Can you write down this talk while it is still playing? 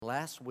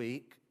last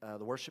week,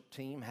 the worship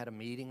team had a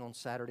meeting on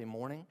Saturday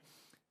morning,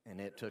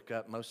 and it took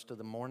up most of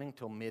the morning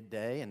till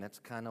midday, and that's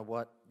kind of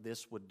what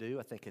this would do.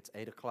 I think it's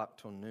 8 o'clock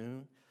till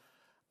noon.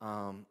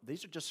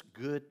 These are just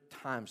good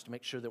times to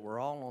make sure that we're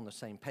all on the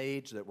same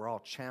page, that we're all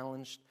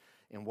challenged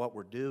in what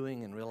we're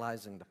doing and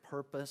realizing the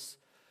purpose.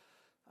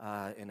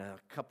 In a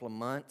couple of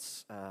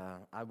months,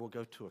 I will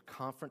go to a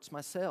conference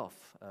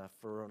myself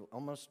for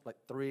almost like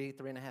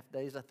 3.5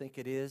 days, I think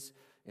it is,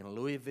 in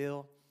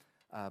Louisville,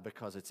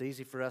 because it's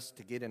easy for us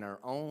to get in our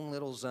own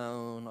little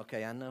zone.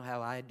 Okay, I know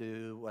how I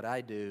do what I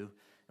do,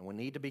 and we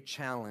need to be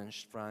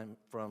challenged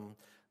from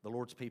the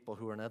Lord's people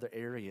who are in other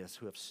areas,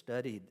 who have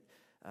studied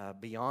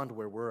beyond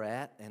where we're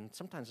at, and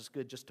sometimes it's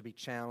good just to be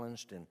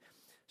challenged and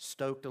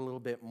stoked a little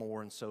bit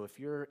more. And so if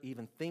you're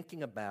even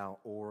thinking about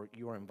or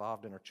you are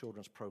involved in our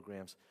children's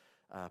programs,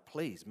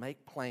 please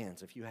make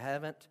plans. If you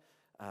haven't,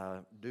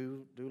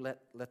 do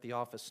let the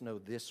office know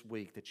this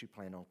week that you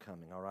plan on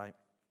coming, all right?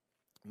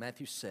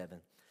 Matthew 7.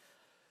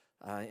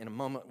 In a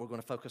moment, we're going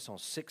to focus on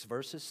 6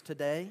 verses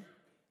today,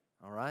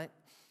 all right?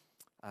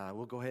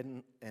 We'll go ahead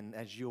and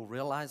as you'll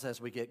realize as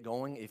we get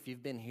going, if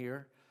you've been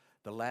here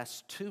the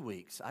last 2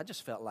 weeks, I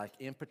just felt like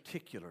in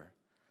particular,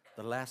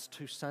 the last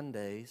 2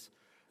 Sundays,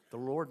 the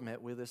Lord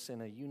met with us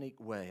in a unique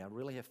way. I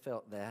really have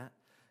felt that,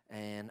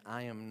 and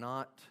I am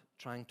not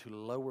trying to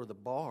lower the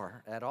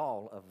bar at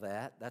all of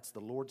that. That's the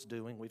Lord's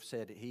doing. We've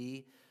said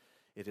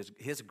it is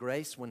His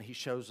grace when He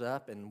shows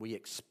up, and we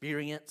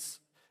experience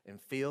and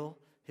feel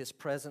His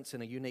presence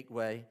in a unique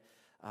way.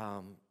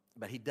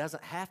 But He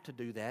doesn't have to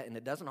do that, and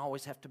it doesn't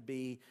always have to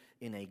be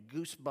in a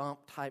goosebump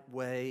type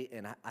way.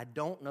 And I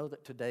don't know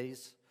that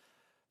today's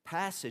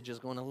passage is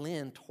going to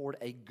lend toward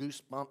a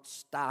goosebump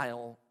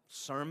style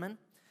sermon.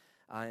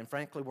 And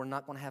frankly, we're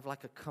not going to have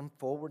like a come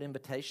forward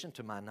invitation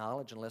to my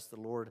knowledge unless the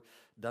Lord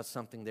does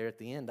something there at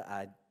the end.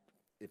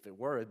 If it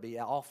were, it'd be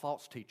all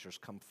false teachers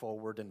come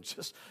forward and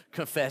just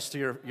confess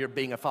to your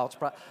being a false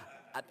prophet.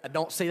 I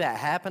don't see that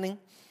happening.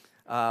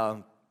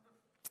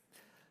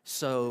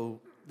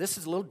 So this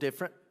is a little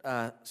different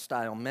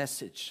style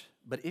message.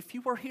 But if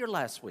you were here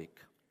last week,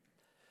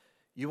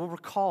 you will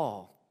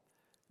recall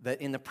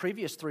that in the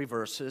previous 3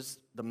 verses,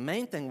 the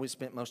main thing we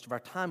spent most of our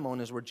time on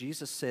is where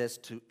Jesus says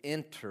to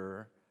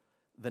enter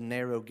the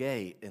narrow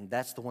gate, and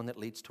that's the one that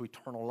leads to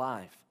eternal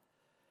life.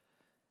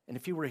 And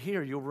if you were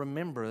here, you'll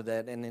remember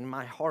that, and in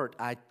my heart,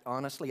 I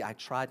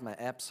tried my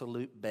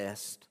absolute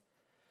best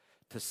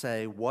to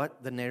say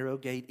what the narrow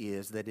gate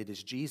is, that it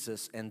is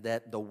Jesus, and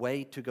that the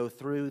way to go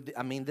through,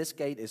 this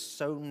gate is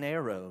so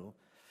narrow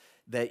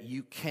that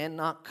you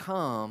cannot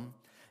come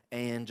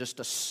and just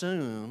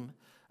assume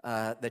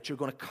that you're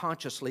going to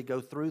consciously go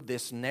through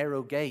this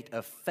narrow gate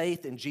of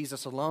faith in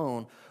Jesus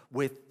alone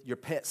with your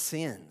pet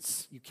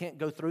sins. You can't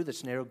go through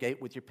this narrow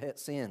gate with your pet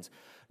sins,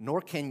 nor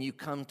can you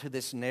come to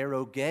this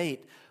narrow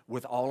gate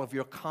with all of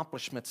your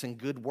accomplishments and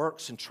good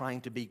works and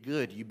trying to be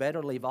good. You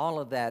better leave all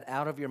of that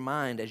out of your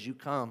mind as you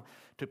come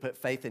to put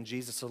faith in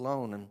Jesus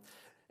alone.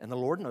 And the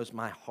Lord knows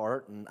my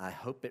heart, and I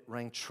hope it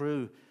rang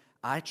true.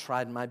 I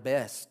tried my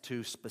best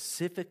to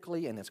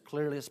specifically and as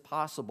clearly as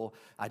possible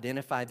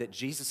identify that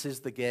Jesus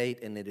is the gate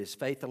and it is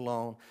faith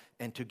alone,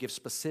 and to give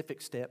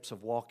specific steps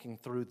of walking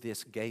through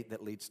this gate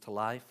that leads to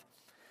life.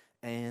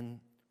 And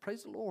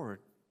praise the Lord,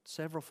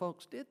 several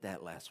folks did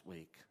that last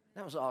week.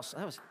 That was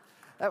awesome.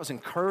 That was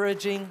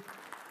encouraging.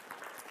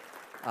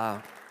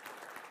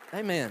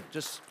 Amen.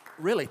 Just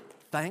really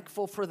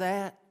thankful for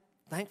that.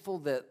 Thankful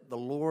that the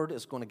Lord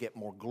is going to get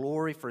more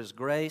glory for His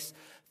grace.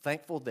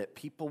 Thankful that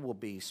people will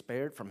be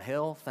spared from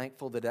hell.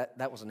 Thankful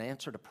that was an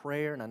answer to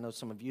prayer, and I know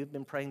some of you have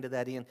been praying to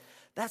that end.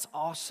 That's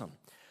awesome.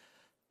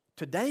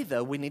 Today,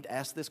 though, we need to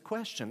ask this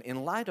question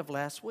in light of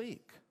last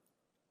week.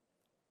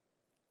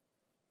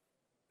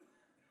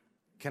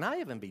 Can I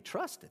even be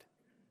trusted?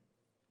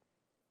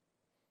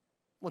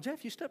 Well,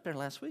 Jeff, you stood up there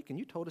last week and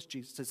you told us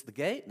Jesus is the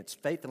gate and it's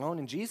faith alone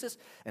in Jesus,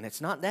 and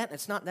it's not that and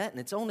it's not that and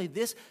it's only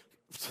this.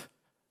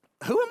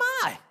 Who am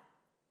I?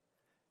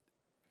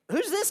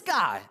 Who's this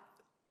guy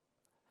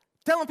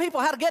telling people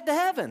how to get to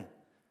heaven?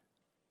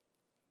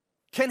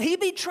 Can he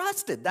be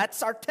trusted?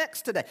 That's our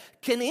text today.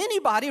 Can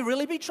anybody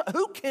really be trusted?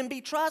 Who can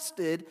be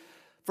trusted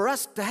for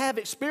us to have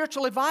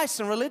spiritual advice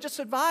and religious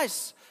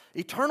advice,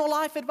 eternal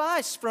life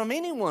advice from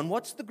anyone?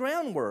 What's the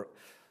groundwork?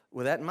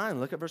 With that in mind,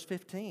 look at verse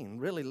 15.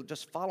 Really,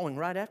 just following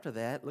right after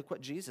that, look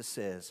what Jesus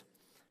says.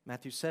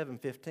 Matthew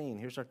 7:15.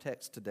 Here's our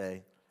text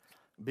today.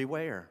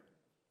 Beware.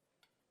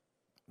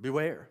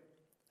 Beware.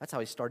 That's how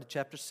he started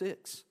chapter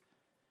 6.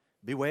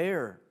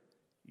 Beware.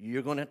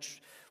 You're going to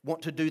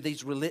want to do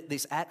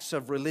these acts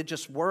of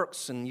religious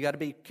works, and you got to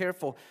be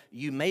careful.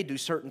 You may do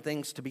certain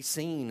things to be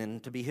seen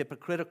and to be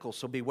hypocritical.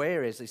 So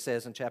beware, as he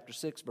says in chapter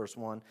 6, verse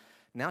 1.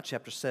 Now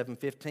chapter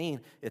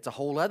 7:15, it's a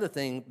whole other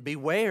thing.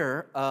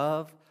 Beware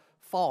of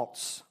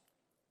false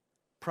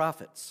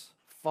prophets.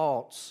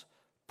 False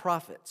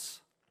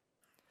prophets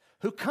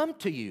who come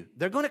to you.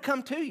 They're going to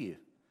come to you.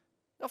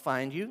 They'll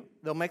find you.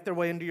 They'll make their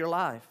way into your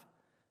life.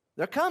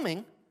 They're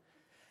coming.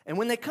 And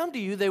when they come to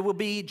you, they will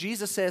be,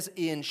 Jesus says,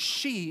 in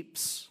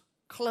sheep's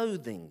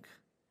clothing.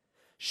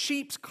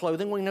 sheep's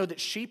clothing. We know that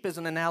sheep is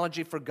an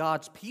analogy for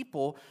God's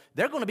people.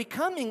 They're going to be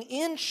coming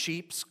in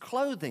sheep's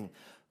clothing.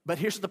 But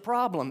here's the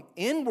problem.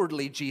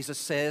 Inwardly, Jesus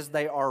says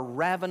they are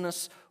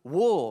ravenous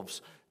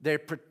wolves. They're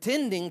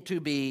pretending to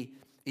be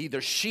either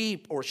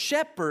sheep or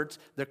shepherds.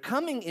 They're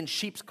coming in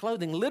sheep's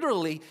clothing,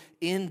 literally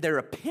in their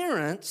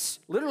appearance,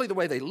 literally the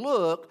way they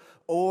look,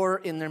 or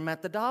in their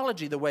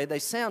methodology, the way they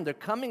sound. They're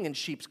coming in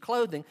sheep's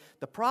clothing.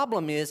 The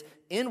problem is,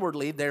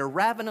 inwardly, they're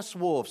ravenous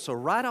wolves. So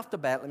right off the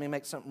bat, let me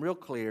make something real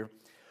clear.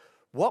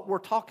 What we're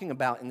talking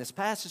about in this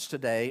passage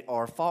today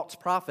are false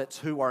prophets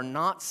who are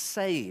not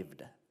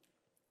saved.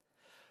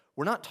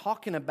 We're not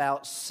talking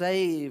about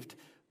saved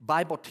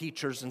Bible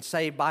teachers and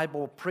saved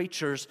Bible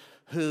preachers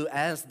who,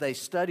 as they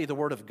study the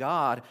Word of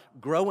God,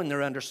 grow in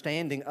their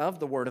understanding of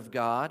the Word of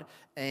God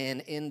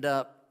and end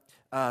up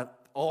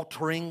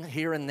altering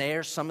here and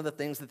there some of the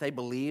things that they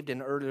believed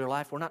in earlier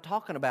life. We're not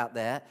talking about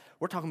that.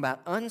 We're talking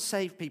about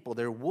unsaved people.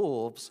 They're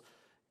wolves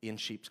in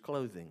sheep's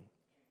clothing.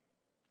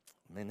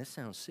 Man, this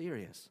sounds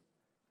serious.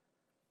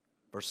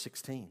 Verse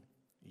 16,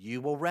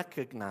 you will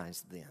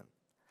recognize them.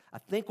 I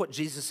think what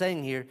Jesus is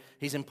saying here,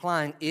 he's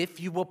implying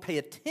if you will pay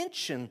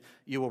attention,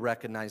 you will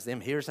recognize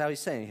them. Here's how he's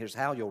saying, here's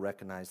how you'll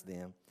recognize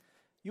them.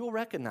 You will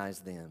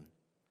recognize them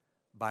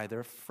by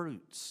their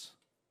fruits.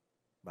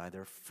 By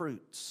their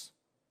fruits.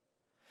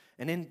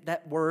 And then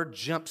that word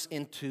jumps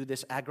into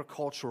this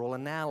agricultural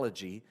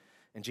analogy,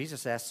 and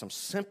Jesus asks some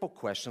simple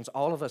questions.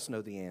 All of us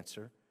know the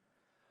answer.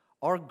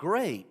 Are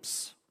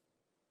grapes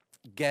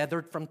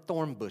gathered from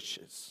thorn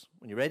bushes?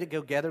 When you're ready to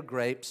go gather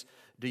grapes,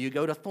 do you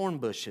go to thorn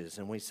bushes?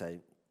 And we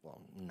say,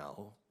 well,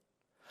 no.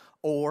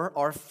 Or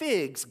are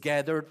figs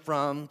gathered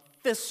from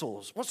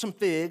thistles? Want some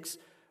figs?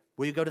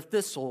 Will you go to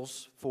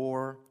thistles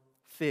for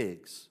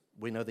figs?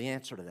 We know the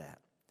answer to that.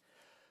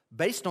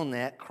 Based on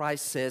that,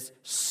 Christ says,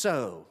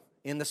 so,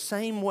 in the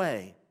same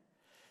way.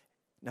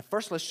 Now,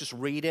 first, let's just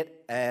read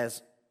it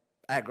as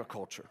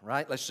agriculture,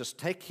 right? Let's just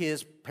take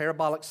his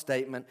parabolic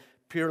statement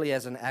purely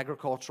as an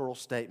agricultural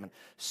statement.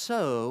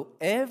 So,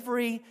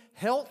 every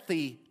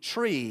healthy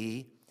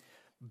tree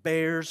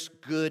bears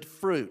good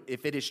fruit.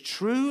 If it is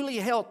truly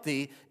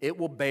healthy, it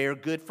will bear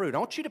good fruit. I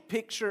want you to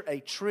picture a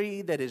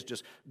tree that is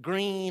just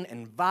green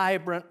and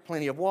vibrant,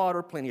 plenty of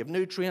water, plenty of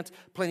nutrients,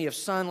 plenty of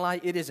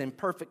sunlight. It is in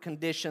perfect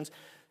conditions.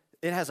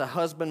 It has a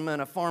husbandman,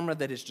 a farmer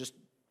that is just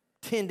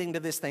tending to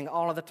this thing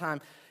all of the time.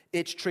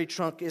 Its tree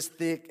trunk is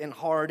thick and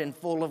hard and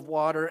full of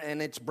water,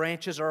 and its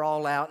branches are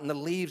all out, and the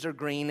leaves are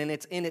green, and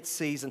it's in its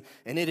season,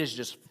 and it is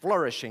just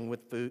flourishing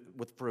with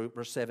fruit,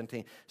 verse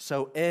 17.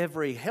 So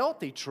every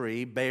healthy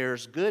tree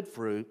bears good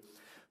fruit,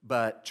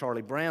 but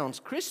Charlie Brown's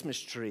Christmas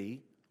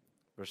tree,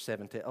 verse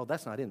 17, oh,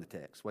 that's not in the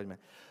text, wait a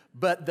minute.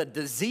 But the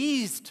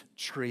diseased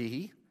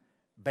tree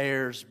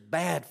bears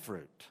bad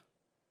fruit.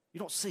 You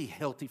don't see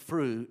healthy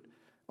fruit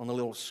on a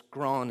little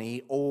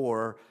scrawny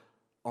or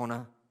on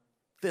a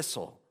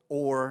thistle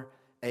or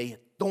a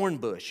thorn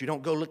bush. You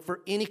don't go look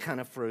for any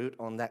kind of fruit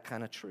on that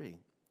kind of tree.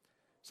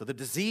 So the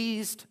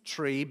diseased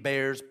tree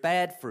bears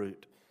bad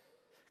fruit.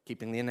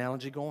 Keeping the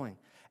analogy going.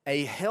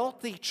 A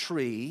healthy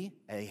tree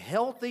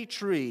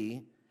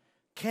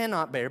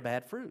cannot bear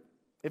bad fruit.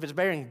 If it's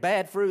bearing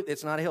bad fruit,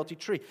 it's not a healthy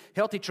tree.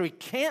 Healthy tree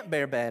can't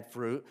bear bad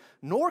fruit,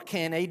 nor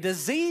can a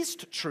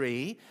diseased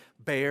tree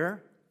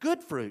bear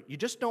good fruit. You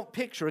just don't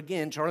picture,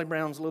 again, Charlie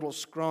Brown's little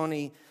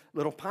scrawny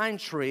little pine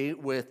tree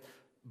with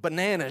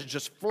bananas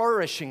just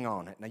flourishing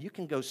on it. Now, you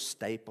can go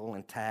staple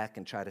and tack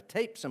and try to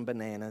tape some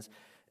bananas,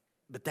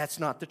 but that's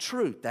not the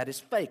truth. That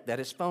is fake. That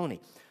is phony.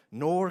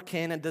 Nor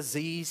can a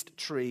diseased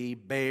tree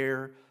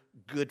bear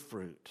good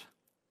fruit.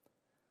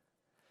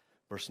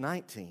 Verse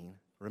 19,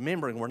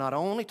 remembering we're not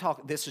only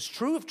talking, this is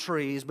true of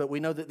trees, but we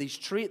know that this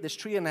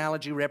tree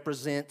analogy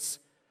represents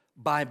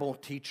Bible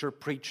teacher,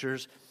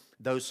 preachers,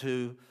 those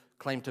who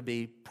claim to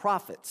be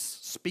prophets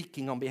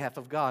speaking on behalf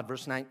of God.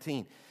 Verse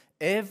 19,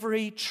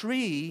 every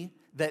tree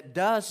that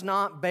does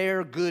not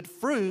bear good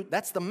fruit,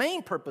 that's the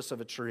main purpose of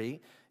a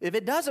tree. If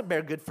it doesn't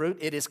bear good fruit,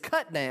 it is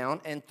cut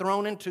down and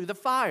thrown into the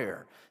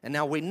fire. And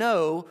now we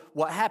know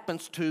what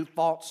happens to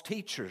false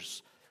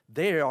teachers.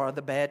 They are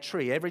the bad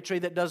tree. Every tree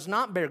that does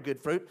not bear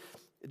good fruit,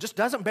 it just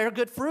doesn't bear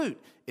good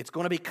fruit. It's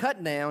going to be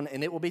cut down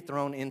and it will be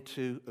thrown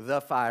into the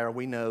fire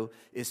we know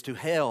is to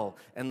hell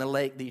and the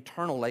lake, the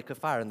eternal lake of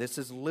fire. And this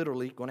is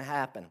literally going to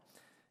happen.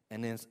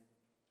 And then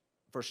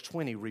verse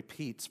 20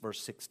 repeats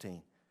verse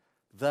 16.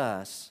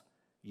 Thus,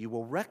 you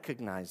will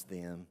recognize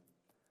them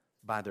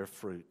by their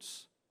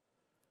fruits.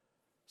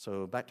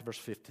 So back to verse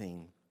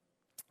 15.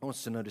 I want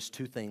us to notice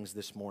two things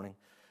this morning.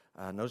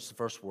 Notice the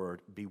first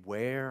word,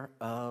 beware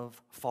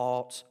of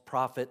false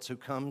prophets who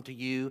come to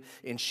you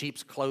in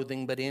sheep's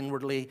clothing, but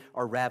inwardly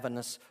are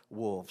ravenous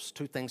wolves.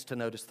 Two things to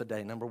notice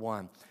today. Number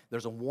one,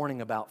 there's a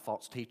warning about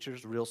false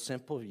teachers, real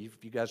simple.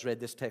 If you guys read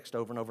this text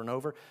over and over and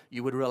over,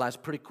 you would realize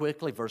pretty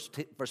quickly, verse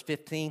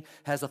 15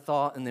 has a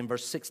thought, and then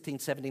verse 16,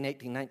 17,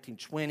 18, 19,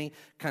 20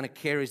 kind of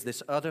carries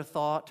this other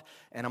thought.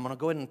 And I'm going to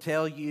go ahead and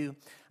tell you,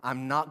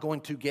 I'm not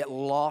going to get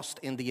lost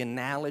in the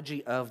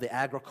analogy of the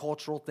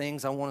agricultural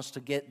things. I want us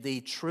to get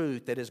the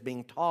truth that is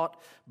being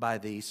taught by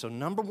these. So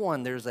number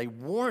one, there's a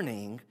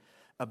warning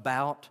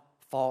about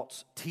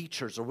false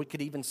teachers, or we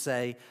could even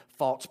say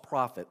false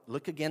prophet.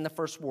 Look again, the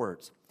first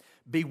words.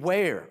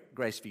 Beware,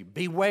 Graceview,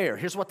 beware.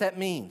 Here's what that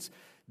means.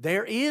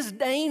 There is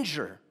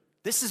danger.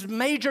 This is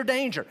major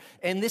danger,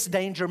 and this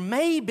danger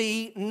may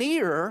be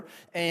near,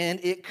 and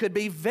it could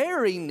be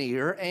very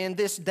near, and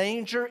this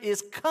danger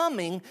is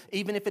coming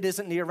even if it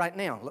isn't near right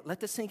now. Let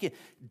this sink in.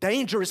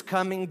 Danger is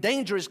coming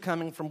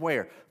from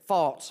where?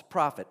 False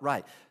prophet,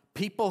 right.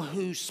 People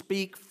who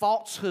speak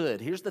falsehood.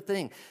 Here's the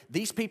thing.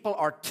 These people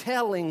are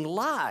telling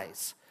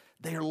lies.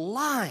 They're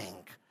lying.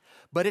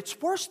 But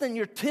it's worse than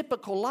your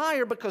typical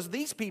liar because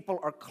these people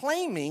are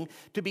claiming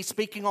to be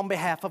speaking on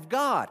behalf of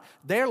God.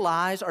 Their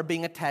lies are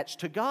being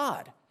attached to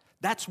God.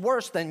 That's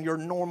worse than your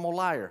normal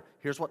liar.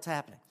 Here's what's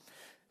happening.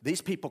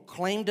 These people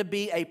claim to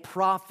be a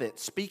prophet,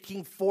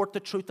 speaking forth the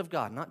truth of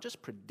God, not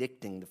just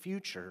predicting the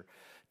future,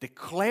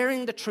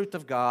 declaring the truth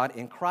of God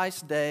in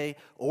Christ's day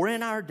or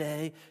in our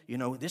day. You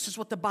know, this is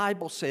what the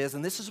Bible says,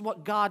 and this is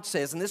what God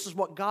says, and this is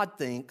what God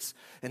thinks,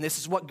 and this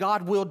is what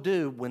God will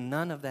do, when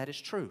none of that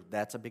is true.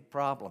 That's a big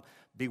problem.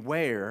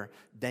 Beware,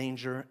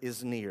 danger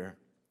is near.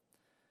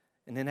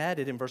 And then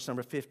added in verse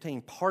number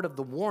 15, part of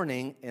the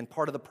warning and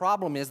part of the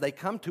problem is they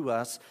come to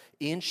us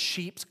in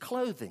sheep's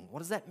clothing. What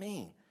does that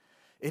mean?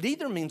 It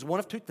either means one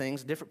of two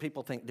things. Different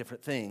people think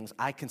different things.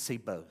 I can see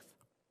both.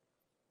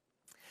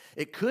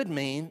 It could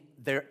mean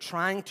they're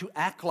trying to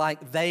act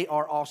like they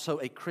are also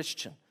a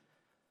Christian.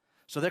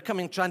 So they're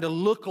coming trying to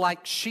look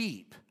like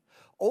sheep.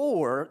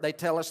 Or they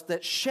tell us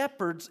that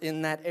shepherds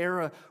in that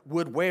era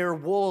would wear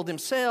wool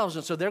themselves,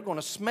 and so they're going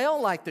to smell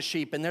like the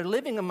sheep, and they're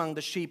living among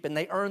the sheep, and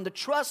they earn the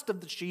trust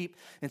of the sheep.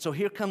 And so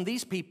here come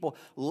these people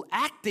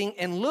acting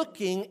and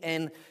looking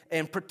and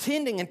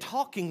pretending and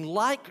talking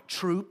like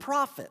true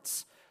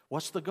prophets.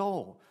 What's the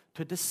goal?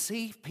 To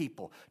deceive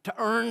people, to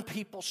earn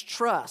people's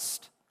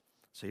trust.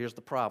 So here's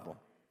the problem.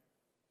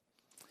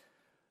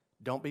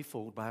 Don't be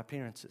fooled by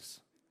appearances.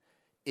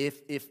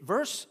 If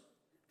verse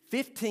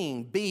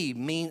 15b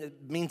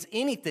means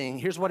anything,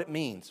 here's what it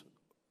means.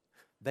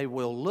 They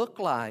will look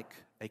like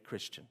a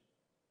Christian.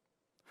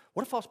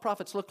 What do false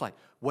prophets look like?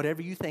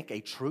 Whatever you think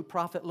a true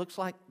prophet looks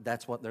like,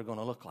 that's what they're going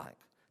to look like.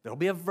 There'll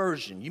be a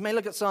version. You may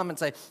look at some and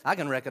say, I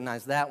can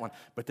recognize that one.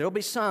 But there'll be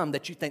some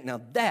that you think,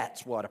 now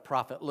that's what a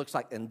prophet looks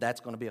like, and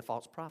that's going to be a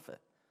false prophet.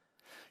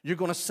 You're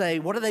going to say,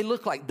 what do they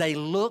look like? They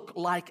look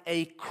like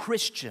a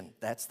Christian.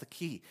 That's the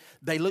key.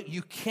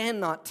 You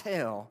cannot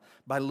tell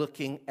by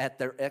looking at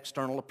their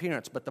external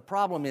appearance. But the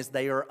problem is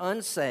they are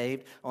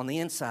unsaved on the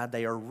inside.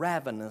 They are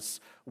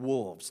ravenous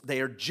wolves. They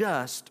are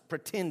just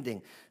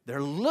pretending.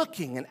 They're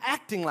looking and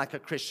acting like a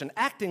Christian,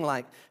 acting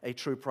like a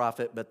true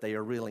prophet, but they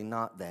are really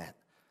not that.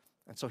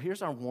 And so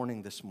here's our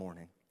warning this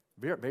morning.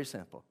 Very, very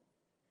simple.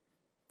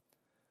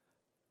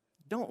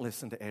 Don't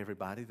listen to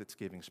everybody that's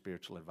giving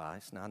spiritual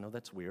advice. Now, I know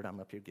that's weird. I'm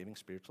up here giving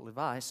spiritual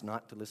advice,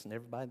 not to listen to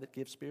everybody that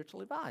gives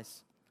spiritual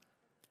advice.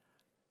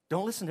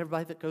 Don't listen to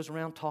everybody that goes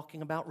around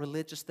talking about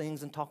religious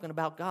things and talking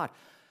about God.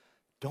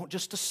 Don't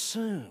just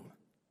assume,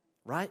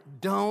 right?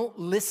 Don't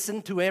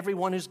listen to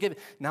everyone who's giving.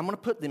 Now, I'm going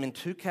to put them in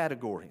two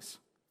categories.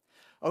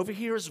 Over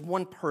here is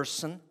one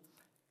person.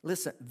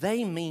 Listen,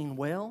 they mean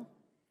well.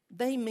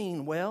 They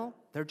mean well.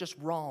 They're just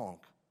wrong.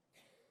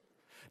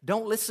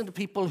 Don't listen to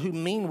people who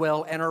mean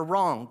well and are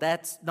wrong.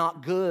 That's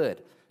not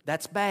good.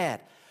 That's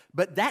bad.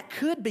 But that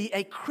could be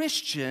a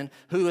Christian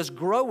who is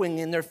growing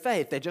in their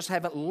faith. They just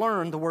haven't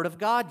learned the Word of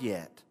God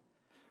yet,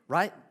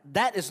 right?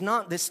 That is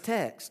not this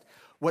text.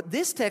 What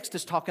this text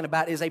is talking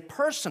about is a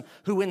person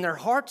who in their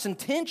heart's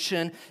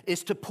intention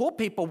is to pull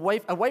people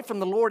away from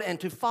the Lord and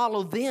to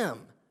follow them.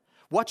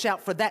 Watch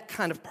out for that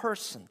kind of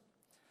person.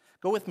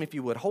 Go with me if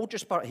you would. Hold your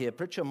spot here.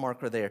 Put your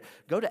marker there.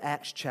 Go to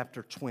Acts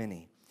chapter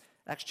 20.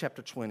 Acts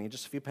chapter 20,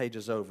 just a few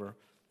pages over,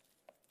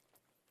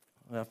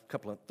 a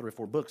couple of 3 or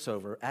 4 books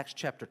over. Acts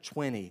chapter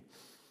 20.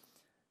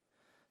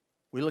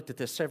 We looked at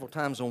this several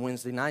times on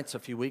Wednesday nights a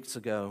few weeks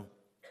ago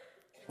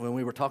when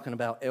we were talking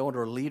about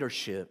elder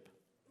leadership.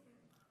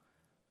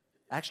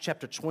 Acts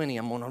chapter 20,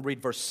 I'm going to read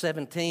verse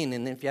 17,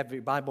 and then if you have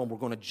your Bible, we're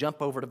going to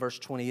jump over to verse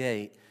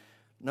 28.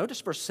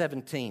 Notice verse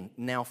 17.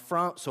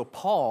 So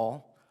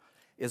Paul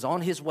is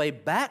on his way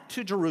back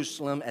to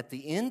Jerusalem at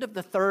the end of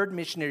the 3rd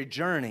missionary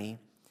journey,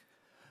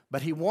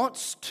 but he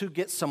wants to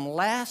get some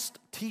last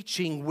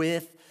teaching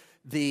with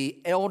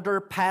the elder,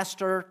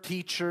 pastor,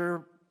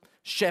 teacher,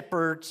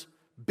 shepherds,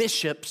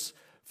 bishops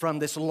from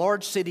this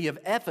large city of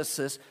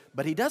Ephesus.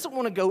 But he doesn't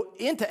want to go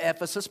into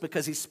Ephesus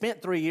because he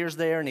spent 3 years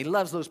there and he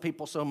loves those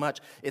people so much.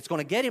 It's going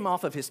to get him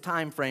off of his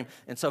time frame.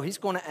 And so he's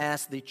going to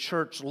ask the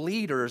church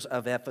leaders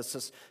of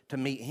Ephesus to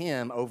meet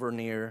him over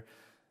near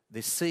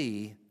the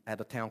sea at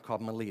a town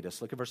called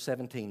Miletus. Look at verse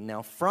 17.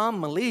 Now from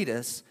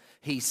Miletus,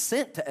 he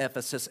sent to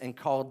Ephesus and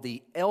called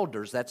the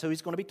elders. That's who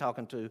he's going to be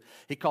talking to.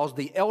 He calls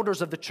the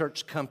elders of the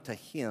church come to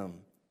him.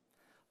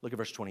 Look at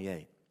verse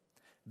 28.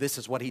 This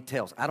is what he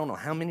tells. I don't know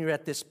how many are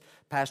at this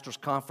pastor's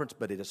conference,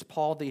 but it is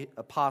Paul the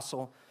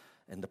apostle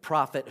and the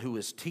prophet who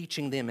is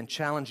teaching them and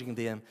challenging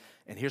them.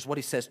 And here's what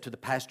he says to the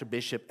pastor,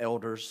 bishop,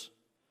 elders,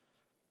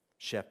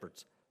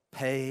 shepherds.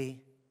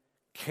 Pay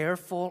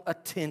careful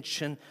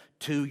attention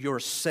to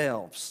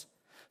yourselves.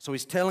 So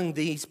he's telling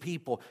these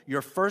people,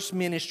 your first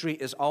ministry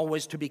is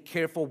always to be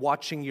careful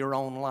watching your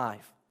own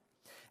life.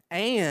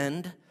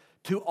 And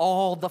to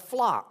all the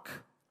flock,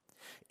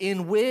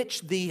 in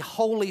which the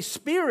Holy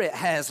Spirit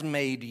has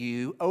made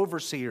you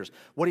overseers.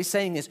 What he's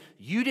saying is,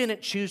 you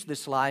didn't choose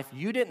this life.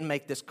 You didn't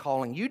make this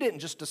calling. You didn't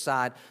just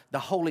decide. The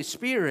Holy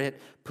Spirit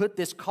put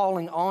this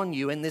calling on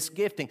you and this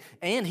gifting.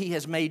 And he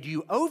has made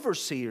you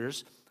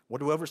overseers.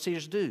 What do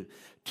overseers do?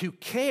 To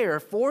care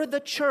for the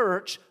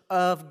church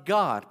of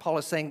God. Paul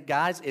is saying,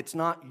 guys, it's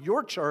not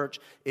your church.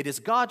 It is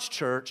God's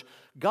church.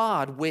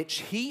 God,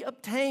 which he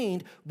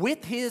obtained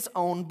with his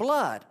own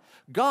blood.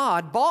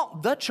 God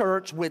bought the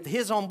church with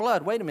his own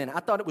blood. Wait a minute, I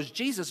thought it was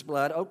Jesus'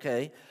 blood.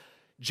 Okay,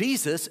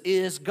 Jesus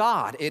is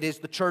God. It is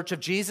the church of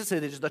Jesus.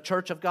 It is the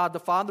church of God the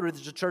Father. It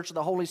is the church of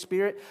the Holy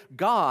Spirit.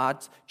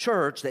 God's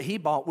church that he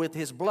bought with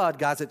his blood.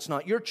 Guys, it's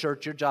not your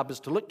church. Your job is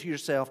to look to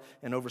yourself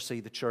and oversee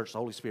the church. The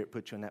Holy Spirit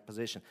put you in that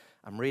position.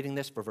 I'm reading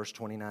this for verse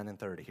 29 and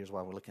 30. Here's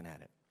why we're looking at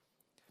it.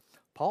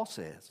 Paul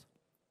says,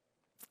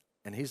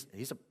 and he's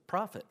a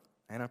prophet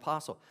and an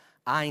apostle,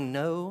 I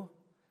know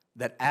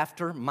that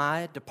after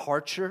my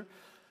departure,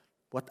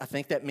 what I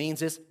think that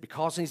means is,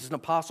 because he's an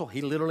apostle,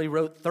 he literally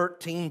wrote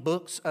 13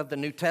 books of the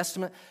New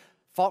Testament.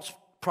 False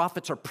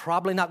prophets are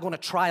probably not going to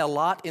try a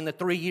lot in the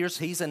 3 years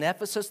he's in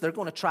Ephesus. They're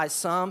going to try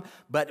some,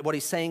 but what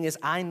he's saying is,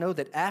 I know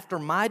that after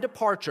my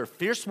departure,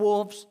 fierce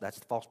wolves, that's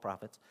the false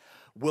prophets,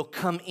 will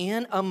come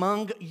in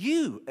among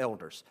you,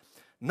 elders,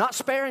 not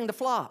sparing the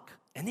flock.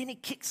 And then he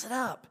kicks it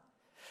up.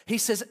 He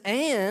says,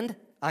 and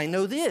I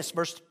know this,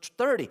 verse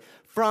 30,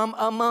 from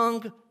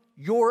among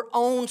your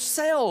own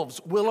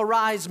selves will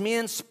arise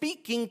men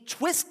speaking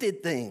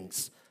twisted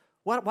things.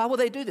 Why will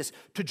they do this?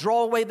 To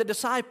draw away the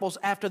disciples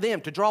after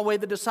them, to draw away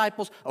the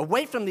disciples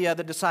away from the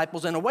other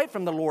disciples and away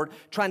from the Lord,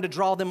 trying to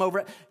draw them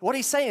over. What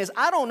he's saying is,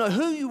 I don't know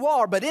who you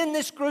are, but in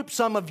this group,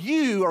 some of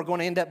you are going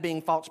to end up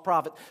being false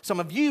prophets. Some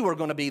of you are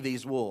going to be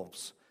these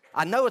wolves.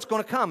 I know it's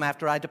going to come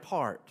after I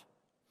depart.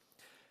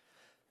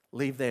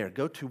 Leave there.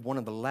 Go to one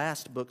of the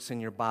last books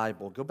in your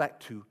Bible. Go back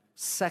to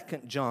 2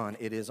 John.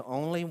 It is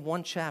only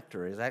one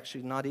chapter. It's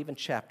actually not even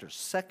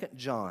chapters. 2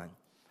 John.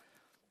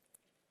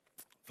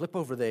 Flip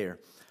over there.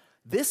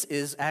 This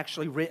is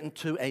actually written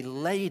to a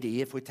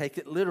lady, if we take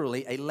it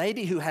literally, a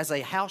lady who has a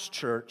house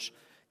church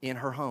in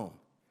her home.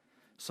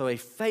 So a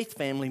faith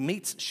family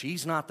meets.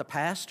 She's not the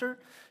pastor.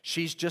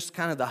 She's just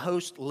kind of the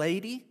host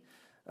lady.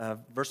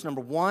 Verse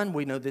number 1,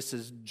 we know this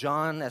is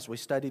John as we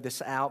study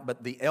this out,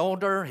 but the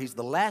elder, he's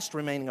the last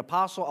remaining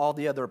apostle. All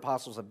the other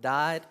apostles have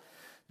died.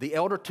 The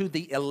elder to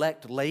the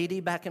elect lady,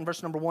 back in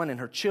verse number 1,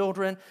 and her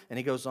children. And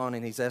he goes on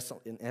and he's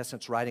in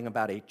essence writing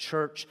about a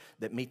church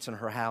that meets in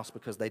her house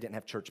because they didn't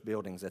have church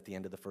buildings at the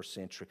end of the first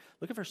century.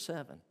 Look at verse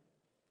 7.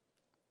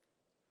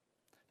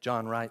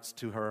 John writes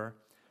to her,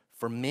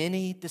 for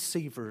many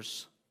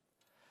deceivers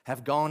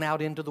have gone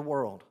out into the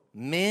world.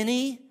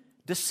 Many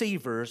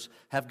deceivers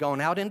have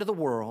gone out into the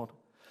world,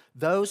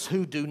 those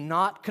who do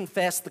not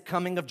confess the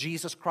coming of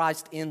Jesus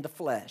Christ in the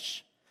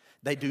flesh.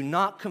 They do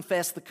not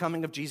confess the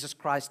coming of Jesus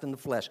Christ in the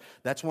flesh.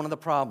 That's one of the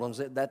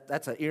problems.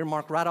 That's an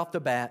earmark right off the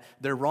bat.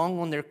 They're wrong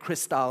on their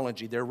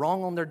Christology. They're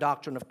wrong on their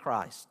doctrine of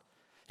Christ.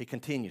 He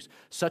continues,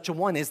 such a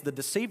one is the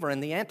deceiver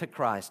and the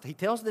antichrist. He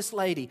tells this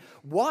lady,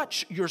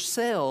 watch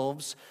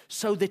yourselves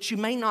so that you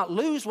may not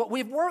lose what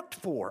we've worked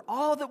for.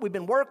 All that we've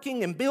been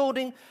working and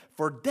building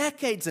for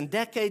decades and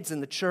decades in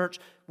the church.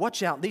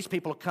 Watch out, these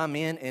people will come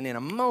in and in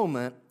a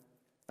moment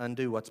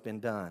undo what's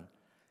been done.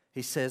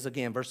 He says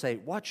again, verse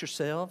 8, watch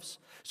yourselves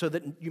so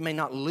that you may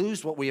not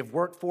lose what we have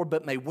worked for,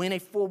 but may win a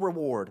full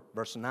reward.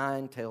 Verse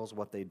 9 tells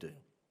what they do.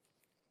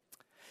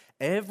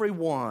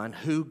 Everyone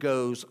who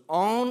goes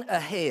on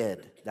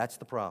ahead, that's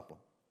the problem.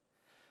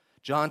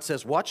 John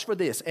says, watch for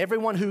this.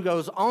 Everyone who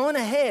goes on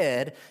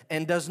ahead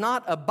and does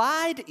not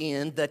abide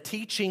in the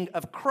teaching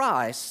of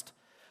Christ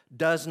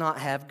does not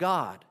have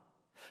God.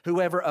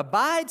 Whoever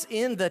abides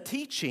in the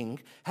teaching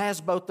has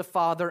both the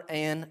Father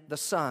and the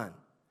Son.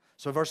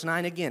 So verse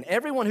 9 again,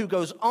 everyone who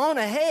goes on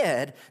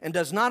ahead and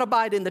does not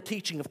abide in the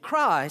teaching of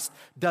Christ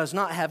does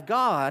not have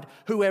God.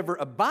 Whoever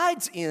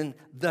abides in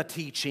the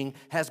teaching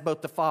has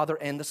both the Father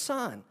and the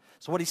Son.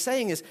 So what he's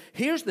saying is,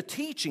 here's the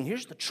teaching,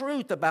 here's the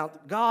truth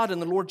about God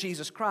and the Lord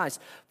Jesus Christ.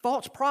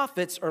 False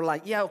prophets are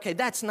like, yeah, okay,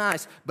 that's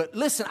nice, but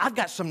listen, I've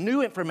got some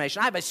new information.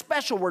 I have a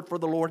special word for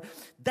the Lord.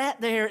 That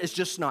there is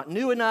just not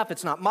new enough.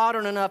 It's not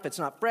modern enough. It's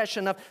not fresh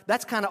enough.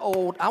 That's kind of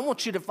old. I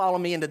want you to follow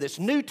me into this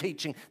new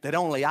teaching that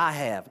only I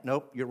have.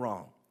 Nope, you're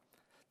wrong.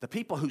 The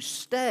people who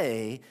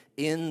stay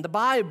in the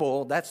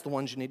Bible, that's the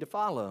ones you need to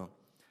follow.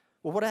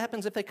 Well, what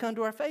happens if they come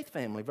to our faith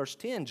family? Verse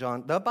 10,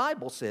 John, the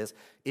Bible says,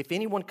 if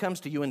anyone comes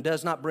to you and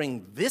does not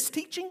bring this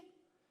teaching,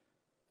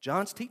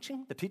 John's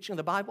teaching, the teaching of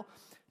the Bible,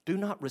 do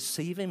not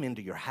receive him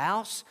into your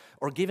house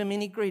or give him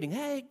any greeting.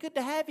 Hey, good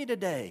to have you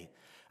today.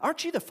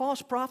 Aren't you the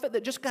false prophet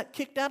that just got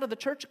kicked out of the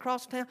church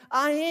across town?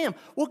 I am.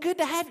 Well, good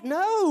to have you.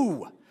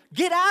 No.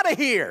 Get out of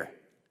here.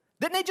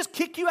 Didn't they just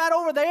kick you out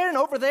over there and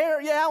over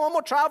there? Yeah, one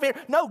more try over here.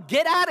 No,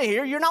 get out of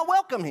here. You're not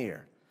welcome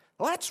here.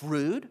 Well, that's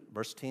rude.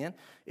 Verse 10,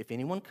 if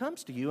anyone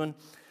comes to you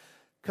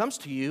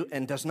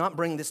and does not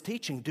bring this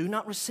teaching, do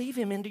not receive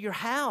him into your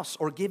house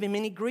or give him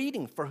any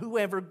greeting, for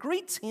whoever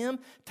greets him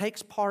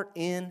takes part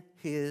in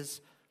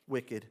his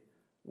wicked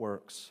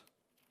works.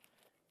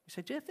 You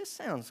say, Jeff, this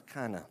sounds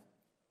a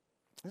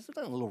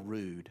little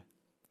rude.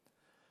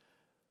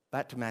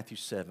 Back to Matthew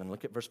 7.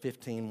 Look at verse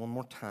 15 one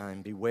more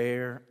time.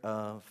 Beware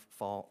of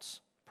false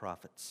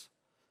prophets.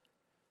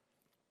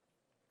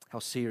 How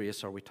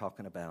serious are we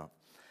talking about?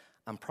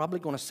 I'm probably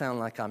going to sound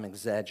like I'm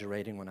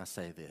exaggerating when I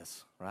say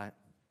this, right?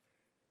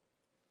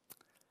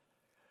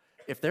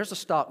 If there's a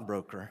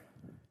stockbroker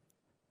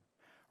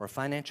or a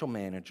financial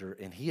manager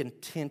and he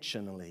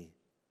intentionally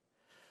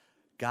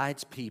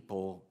guides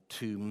people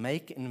to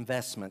make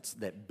investments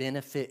that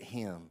benefit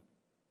him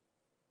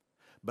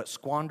but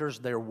squanders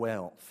their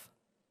wealth,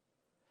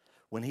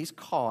 when he's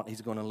caught,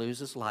 he's going to lose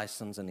his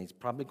license and he's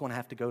probably going to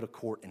have to go to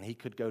court and he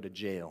could go to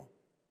jail.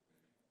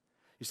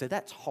 You say,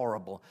 that's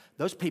horrible.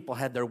 Those people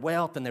had their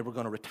wealth and they were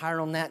going to retire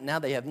on that. Now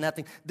they have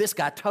nothing. This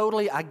guy,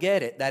 totally, I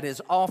get it. That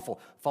is awful.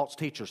 False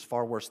teachers,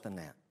 far worse than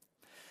that.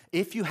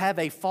 If you have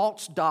a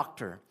false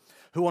doctor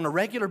who on a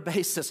regular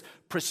basis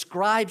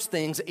prescribes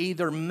things,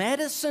 either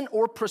medicine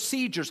or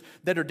procedures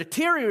that are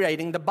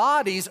deteriorating the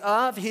bodies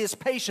of his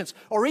patients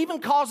or even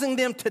causing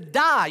them to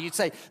die, you'd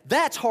say,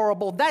 that's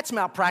horrible, that's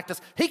malpractice,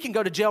 he can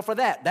go to jail for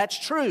that. That's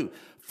true.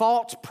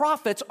 False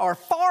prophets are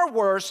far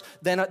worse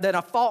than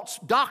a false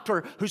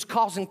doctor who's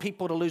causing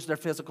people to lose their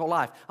physical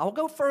life. I'll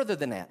go further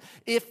than that.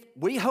 If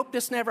we hope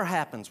this never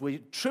happens,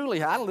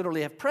 I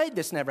literally have prayed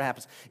this never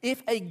happens.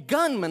 If a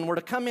gunman were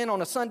to come in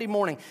on a Sunday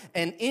morning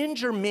and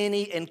injure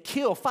many and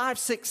kill 5,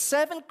 6,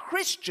 7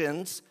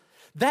 Christians,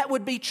 that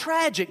would be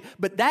tragic,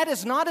 but that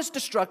is not as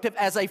destructive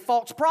as a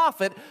false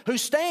prophet who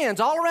stands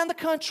all around the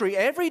country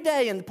every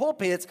day in the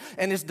pulpits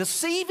and is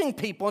deceiving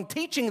people and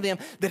teaching them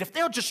that if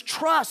they'll just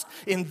trust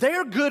in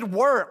their good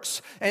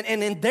works and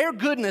in their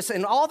goodness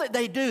and all that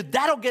they do,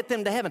 that'll get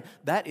them to heaven.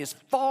 That is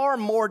far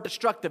more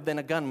destructive than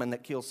a gunman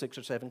that kills 6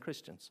 or 7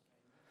 Christians.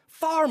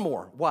 Far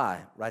more.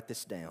 Why? Write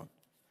this down.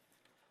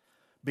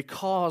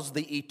 Because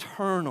the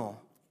eternal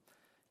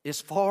is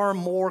far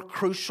more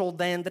crucial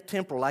than the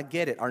temporal. I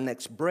get it. Our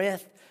next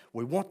breath,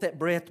 we want that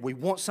breath. We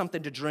want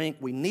something to drink.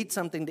 We need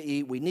something to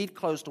eat. We need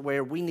clothes to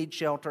wear. We need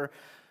shelter,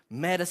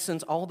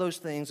 medicines, all those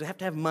things. We have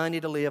to have money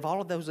to live. All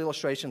of those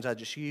illustrations I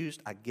just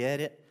used, I get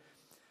it.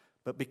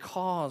 But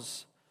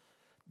because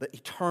the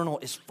eternal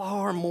is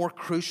far more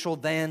crucial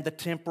than the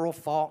temporal,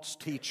 false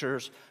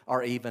teachers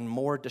are even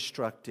more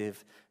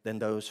destructive than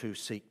those who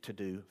seek to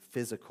do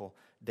physical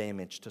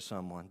damage to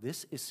someone.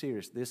 This is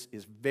serious. This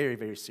is very,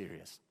 very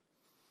serious.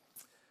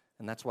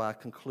 And that's why I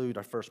conclude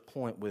our first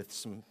point with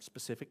some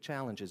specific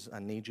challenges I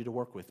need you to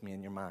work with me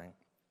in your mind.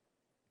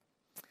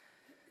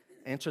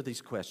 Answer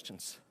these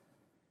questions.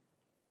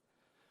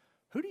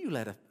 Who do you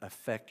let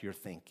affect your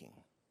thinking?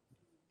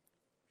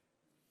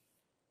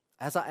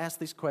 As I ask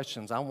these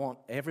questions, I want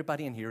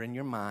everybody in here in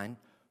your mind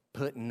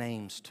put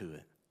names to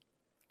it.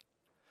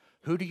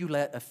 Who do you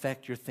let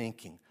affect your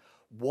thinking?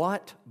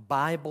 What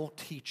Bible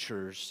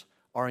teachers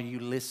are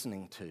you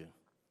listening to?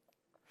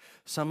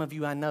 Some of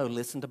you I know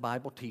listen to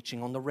Bible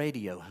teaching on the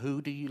radio.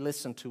 Who do you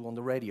listen to on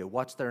the radio?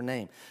 What's their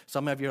name?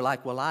 Some of you are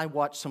like, well, I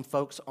watch some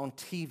folks on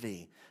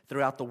TV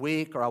throughout the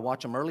week, or I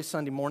watch them early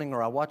Sunday morning,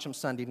 or I watch them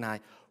Sunday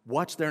night.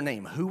 What's their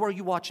name? Who are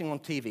you watching on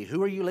TV?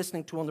 Who are you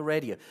listening to on the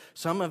radio?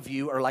 Some of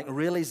you are like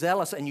really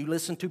zealous and you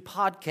listen to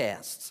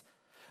podcasts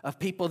of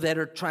people that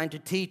are trying to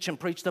teach and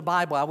preach the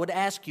Bible. I would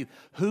ask you,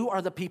 who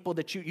are the people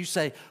that you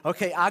say,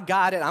 okay, I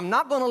got it. I'm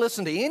not going to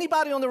listen to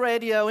anybody on the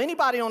radio,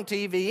 anybody on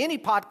TV, any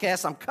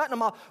podcast. I'm cutting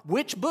them off.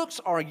 Which books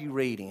are you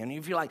reading? And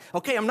if you're like,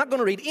 okay, I'm not going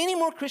to read any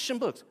more Christian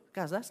books.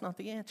 Guys, that's not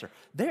the answer.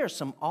 There are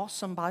some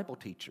awesome Bible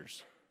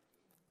teachers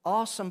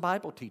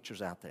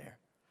out there.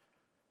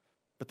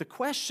 But the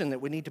question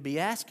that we need to be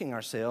asking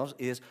ourselves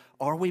is,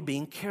 are we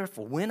being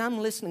careful? When I'm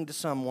listening to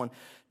someone,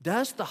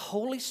 does the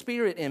Holy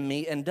Spirit in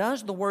me and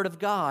does the Word of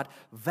God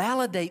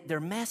validate their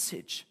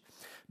message?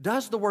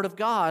 Does the Word of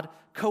God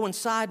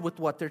coincide with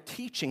what they're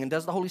teaching? And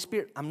does the Holy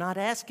Spirit, I'm not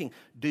asking,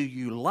 do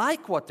you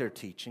like what they're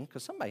teaching?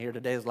 Because somebody here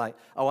today is like,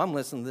 oh, I'm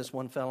listening to this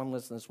one fellow, I'm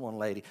listening to this one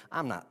lady.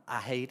 I'm not, I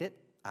hate,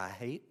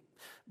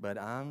 but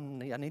I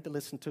need to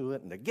listen to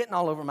it, and they're getting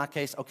all over my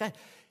case. Okay.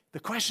 The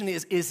question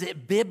is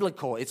it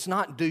biblical? It's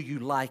not, do you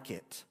like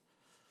it?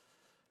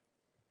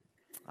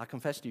 I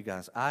confess to you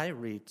guys, I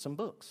read some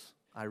books.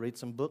 I read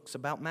some books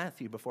about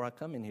Matthew before I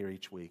come in here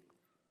each week.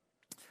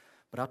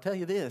 But I'll tell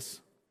you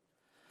this.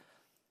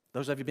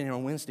 Those of you who've been here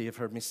on Wednesday have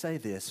heard me say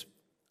this.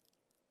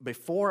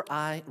 Before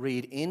I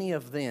read any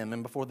of them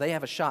and before they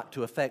have a shot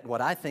to affect what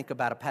I think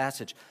about a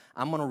passage,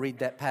 I'm going to read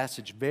that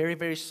passage very,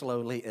 very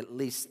slowly, at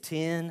least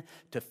 10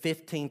 to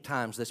 15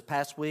 times. This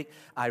past week,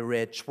 I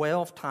read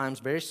 12 times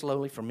very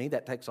slowly. For me,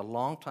 that takes a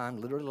long time,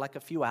 literally like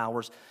a few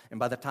hours. And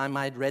by the time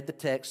I had read the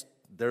text,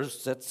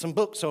 There's some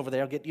books over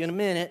there. I'll get to you in a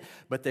minute,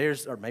 but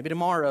or maybe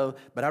tomorrow,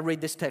 but I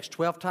read this text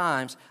 12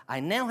 times.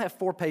 I now have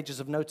 4 pages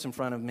of notes in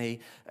front of me,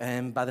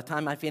 and by the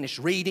time I finished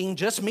reading,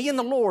 just me and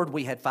the Lord,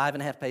 we had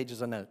 5.5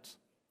 pages of notes.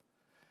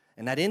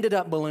 And that ended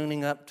up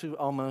ballooning up to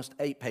almost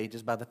 8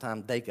 pages by the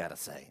time they got a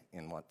say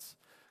in what's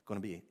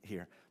going to be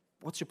here.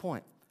 What's your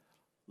point?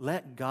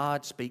 Let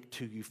God speak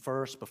to you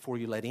first before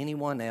you let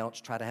anyone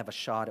else try to have a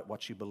shot at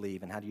what you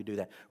believe. And how do you do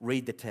that?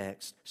 Read the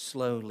text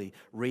slowly.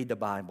 Read the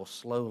Bible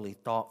slowly,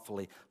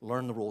 thoughtfully.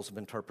 Learn the rules of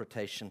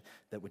interpretation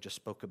that we just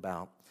spoke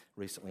about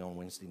recently on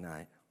Wednesday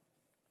night.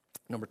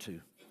 Number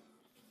 2,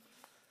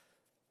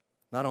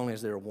 not only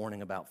is there a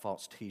warning about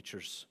false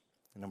teachers,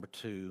 and number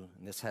 2,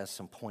 and this has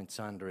some points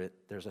under it,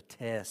 there's a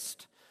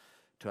test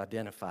to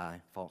identify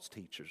false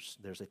teachers.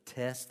 There's a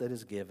test that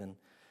is given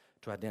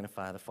to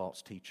identify the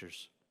false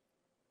teachers.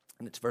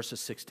 And it's verses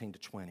 16 to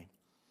 20.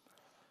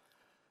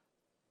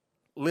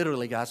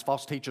 Literally, guys,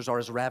 false teachers are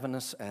as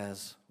ravenous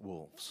as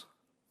wolves.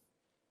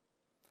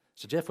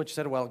 So, Jeff, what you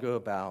said a while ago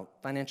about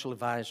financial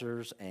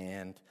advisors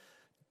and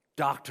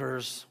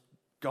doctors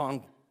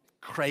gone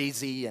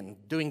crazy and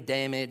doing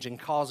damage and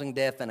causing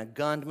death and a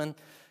gunman,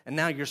 and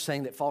now you're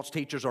saying that false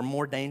teachers are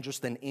more dangerous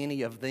than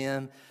any of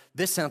them.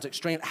 This sounds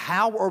extreme.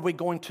 How are we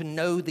going to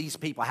know these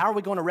people? How are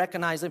we going to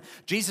recognize them?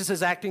 Jesus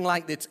is acting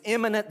like it's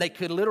imminent. They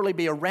could literally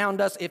be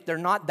around us. If they're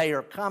not, they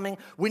are coming.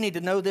 We need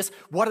to know this.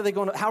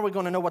 How are we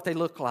going to know what they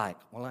look like?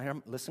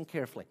 Well, listen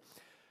carefully.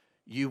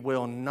 You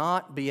will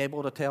not be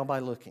able to tell by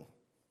looking.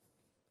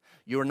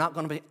 You are not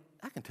going to be,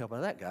 I can tell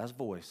by that guy's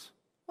voice.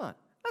 What?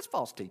 That's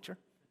false teacher.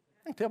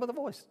 I can tell by the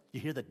voice. You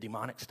hear the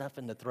demonic stuff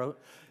in the throat?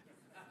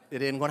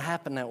 It isn't going to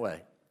happen that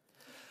way.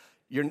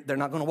 They're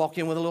not going to walk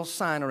in with a little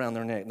sign around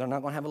their neck. They're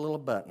not going to have a little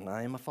button.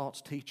 I am a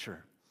false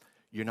teacher.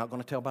 You're not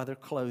going to tell by their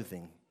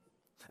clothing.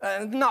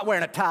 Not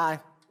wearing a tie.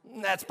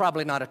 That's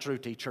probably not a true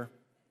teacher.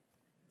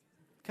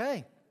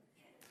 Okay.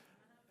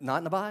 Not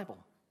in the Bible.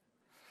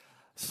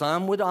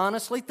 Some would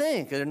honestly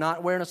think they're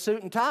not wearing a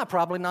suit and tie,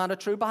 probably not a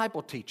true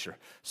Bible teacher.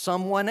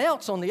 Someone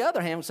else, on the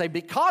other hand, would say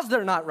because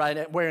they're not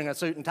wearing a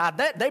suit and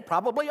tie, they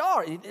probably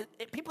are.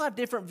 People have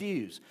different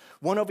views.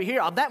 One over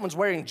here, that one's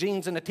wearing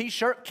jeans and a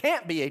T-shirt,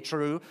 can't be a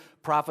true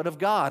prophet of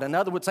God.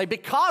 Another would say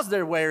because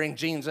they're wearing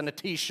jeans and a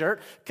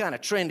T-shirt, kind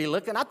of trendy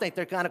looking, I think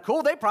they're kind of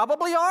cool, they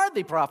probably are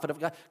the prophet of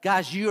God.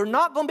 Guys, you're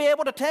not going to be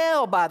able to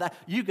tell by that.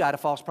 You got a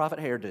false prophet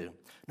hairdo.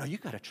 No, you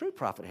got a true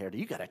prophet hairdo.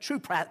 You got a true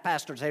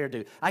pastor's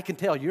hairdo. I can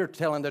tell you're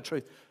telling the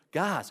truth.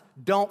 Guys,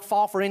 don't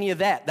fall for any of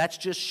that. That's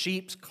just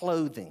sheep's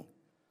clothing.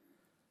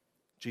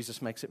 Jesus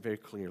makes it very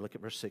clear. Look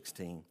at verse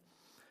 16.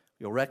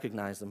 You'll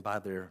recognize them by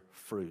their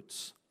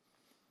fruits.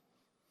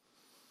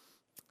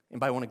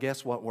 Anybody want to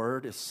guess what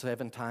word is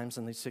 7 times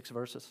in these 6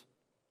 verses?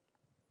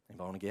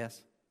 Anybody want to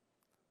guess?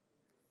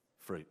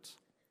 Fruits.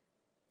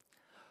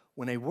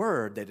 When a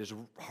word that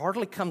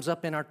hardly comes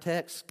up in our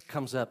text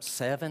comes up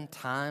 7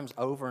 times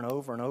over and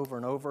over and over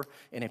and over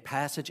in a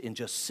passage in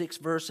just 6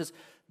 verses,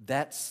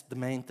 that's the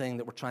main thing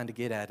that we're trying to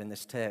get at in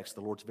this text.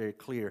 The Lord's very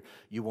clear.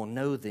 You will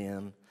know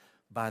them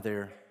by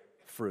their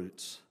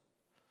fruits.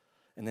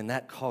 And then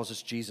that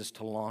causes Jesus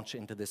to launch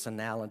into this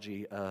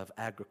analogy of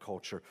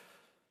agriculture.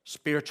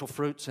 Spiritual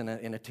fruits in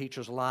a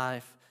teacher's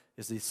life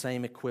is the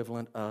same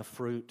equivalent of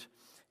fruit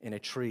in a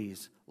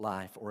tree's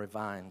life or a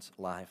vine's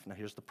life. Now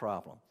here's the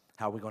problem.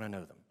 How are we going to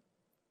know them?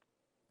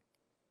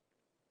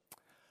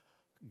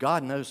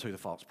 God knows who the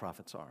false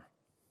prophets are.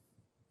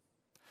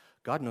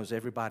 God knows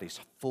everybody's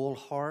full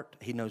heart.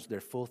 He knows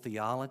their full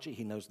theology.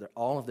 He knows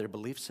all of their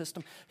belief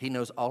system. He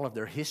knows all of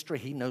their history.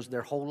 He knows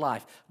their whole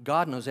life.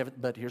 God knows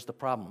everything, but here's the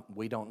problem.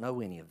 We don't know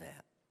any of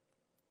that.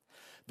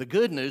 The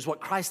good news,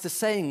 what Christ is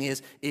saying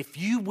is, if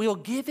you will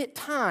give it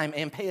time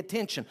and pay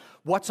attention,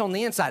 what's on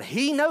the inside?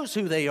 He knows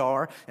who they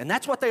are, and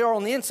that's what they are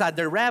on the inside.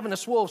 They're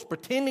ravenous wolves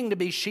pretending to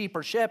be sheep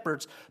or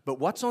shepherds, but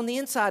what's on the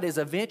inside is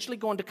eventually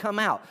going to come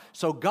out.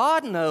 So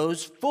God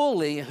knows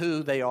fully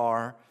who they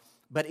are,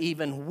 but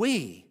even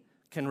we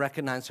can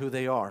recognize who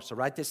they are. So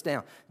write this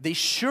down. The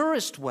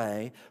surest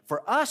way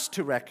for us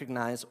to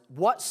recognize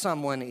what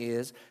someone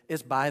is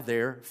by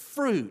their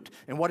fruit.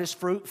 And what is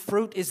fruit?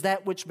 Fruit is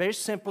that which very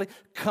simply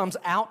comes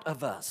out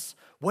of us.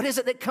 What is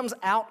it that comes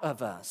out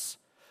of us?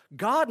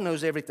 God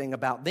knows everything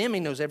about them. He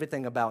knows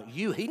everything about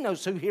you. He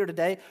knows who here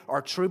today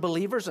are true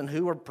believers and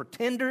who are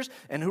pretenders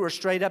and who are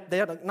straight up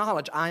there to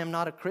acknowledge, I am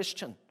not a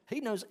Christian.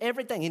 He knows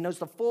everything. He knows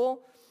the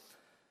full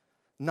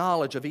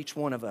knowledge of each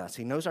one of us.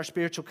 He knows our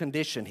spiritual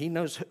condition. He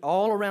knows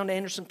all around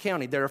Anderson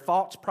County. There are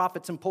false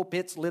prophets in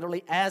pulpits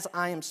literally as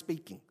I am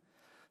speaking.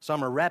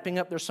 Some are wrapping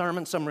up their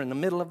sermons. Some are in the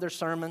middle of their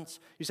sermons.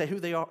 You say, who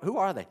they are? Who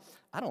are they?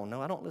 I don't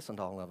know. I don't listen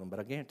to all of them, but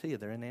I guarantee you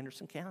they're in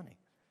Anderson County.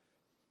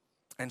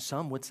 And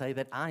some would say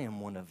that I am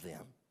one of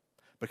them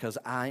because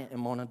I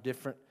am on a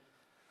different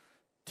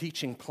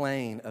teaching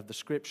plane of the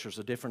Scriptures,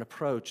 a different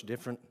approach,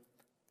 different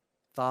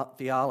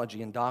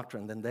theology and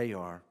doctrine than they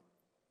are.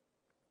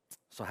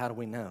 So how do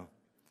we know?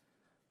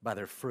 By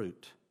their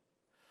fruit.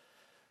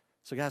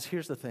 So guys,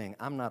 here's the thing.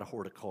 I'm not a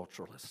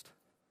horticulturalist.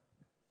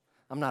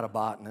 I'm not a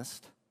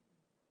botanist.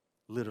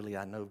 Literally,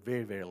 I know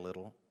very, very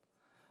little.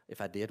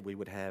 If I did, we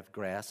would have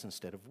grass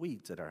instead of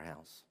weeds at our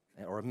house,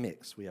 or a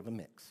mix. We have a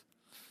mix.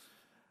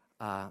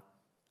 I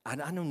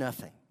know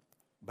nothing,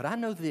 but I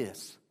know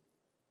this.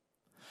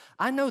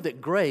 I know that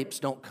grapes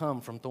don't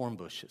come from thorn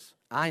bushes.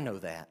 I know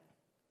that.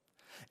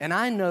 And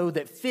I know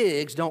that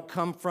figs don't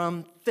come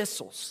from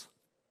thistles.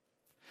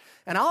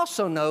 And I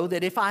also know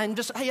that if I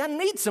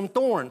need some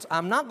thorns,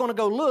 I'm not going to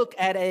go look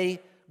at a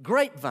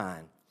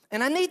grapevine.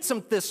 And I need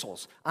some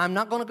thistles. I'm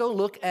not going to go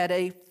look at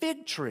a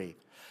fig tree.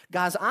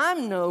 Guys,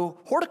 I'm no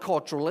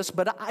horticulturalist,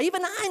 but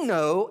even I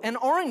know an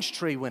orange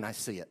tree when I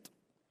see it.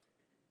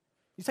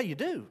 You say you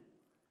do.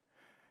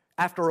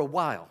 After a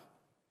while,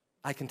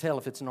 I can tell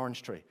if it's an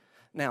orange tree.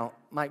 Now,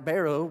 Mike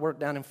Barrow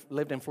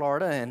lived in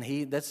Florida, and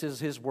this is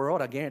his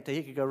world. I guarantee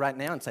he could go right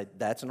now and say,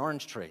 that's an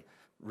orange tree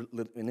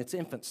in its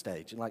infant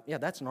stage. And like, yeah,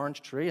 that's an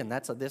orange tree, and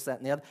that's a this, that,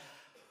 and the other.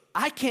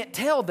 I can't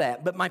tell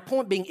that, but my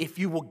point being, if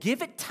you will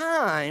give it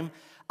time,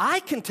 I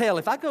can tell.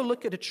 If I go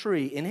look at a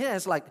tree, and it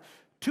has like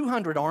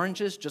 200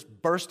 oranges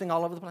just bursting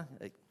all over the place,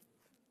 hey,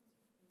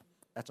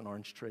 that's an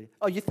orange tree.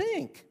 Oh, you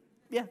think?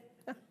 Yeah.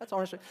 That's an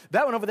orange tree.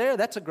 That one over there,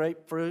 that's a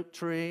grapefruit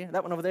tree.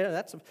 That one over there,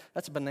 that's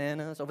a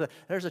bananas. Over there,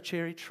 there's a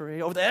cherry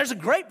tree. Over there's a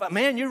grape.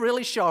 Man, you're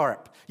really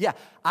sharp. Yeah,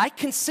 I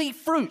can see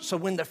fruit. So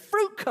when the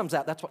fruit comes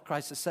out, that's what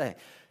Christ is saying.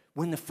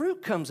 When the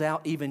fruit comes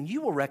out, even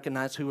you will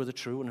recognize who are the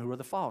true and who are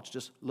the false.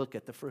 Just look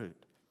at the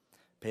fruit.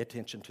 Pay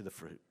attention to the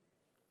fruit.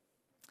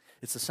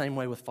 It's the same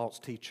way with false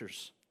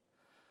teachers.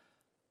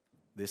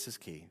 This is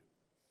key.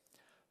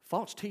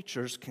 False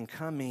teachers can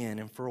come in,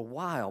 and for a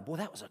while, boy,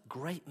 that was a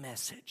great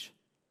message.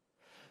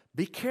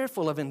 Be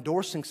careful of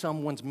endorsing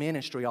someone's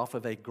ministry off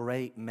of a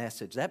great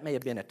message. That may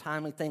have been a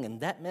timely thing,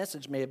 and that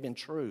message may have been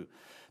true.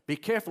 Be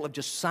careful of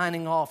just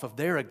signing off if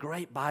they're a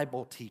great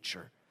Bible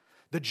teacher.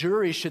 The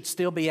jury should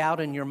still be out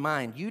in your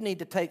mind. You need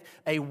to take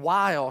a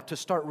while to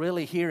start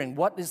really hearing,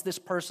 what is this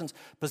person's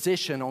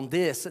position on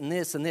this and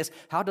this and this?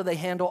 How do they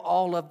handle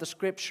all of the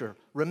Scripture?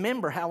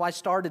 Remember how I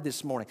started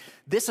this morning.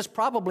 This is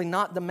probably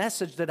not the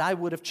message that I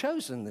would have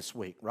chosen this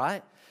week,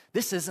 right?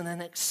 This isn't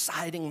an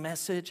exciting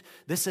message.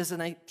 This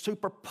isn't a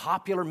super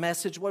popular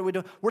message. What are we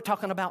doing? We're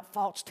talking about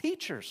false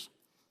teachers.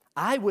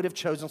 I would have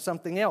chosen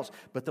something else,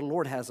 but the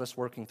Lord has us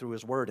working through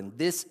His Word, and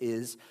this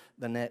is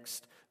the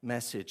next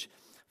message.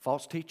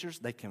 False teachers,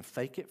 they can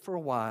fake it for a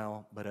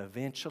while, but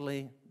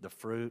eventually the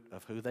fruit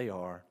of who they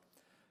are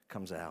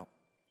comes out.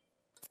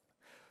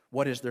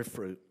 What is their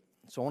fruit?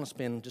 So I want to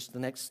spend just the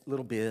next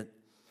little bit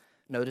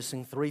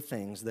noticing three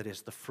things that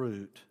is the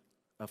fruit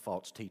of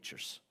false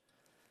teachers.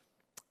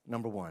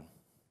 Number one,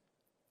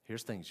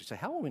 here's things. You say,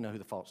 how will we know who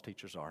the false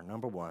teachers are?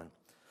 Number one,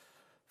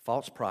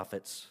 false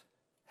prophets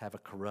have a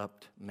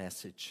corrupt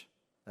message.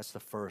 That's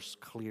the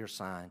first clear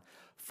sign.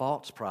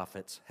 False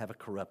prophets have a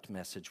corrupt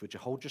message. Would you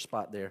hold your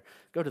spot there?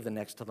 Go to the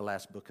next to the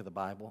last book of the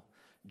Bible,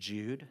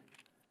 Jude.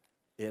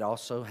 It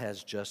also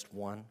has just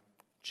one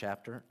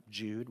chapter.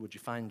 Jude, would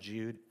you find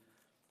Jude?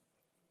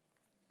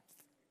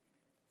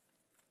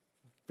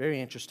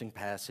 Very interesting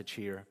passage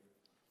here.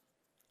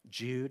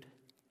 Jude.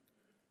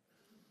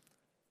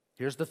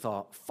 Here's the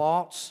thought.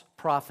 False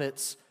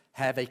prophets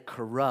have a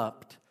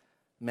corrupt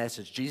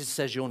message. Jesus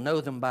says you'll know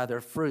them by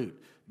their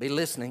fruit. Be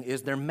listening.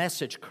 Is their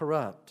message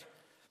corrupt?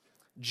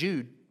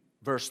 Jude,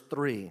 verse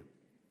 3.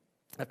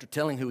 After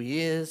telling who he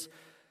is,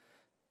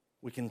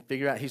 we can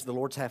figure out he's the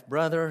Lord's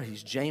half-brother.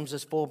 He's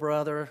James's full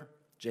brother.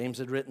 James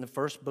had written the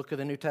first book of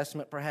the New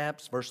Testament,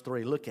 perhaps. Verse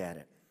 3, look at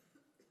it.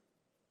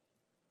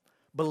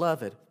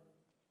 Beloved,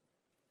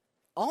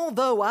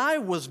 although I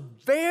was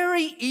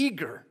very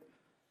eager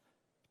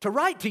to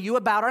write to you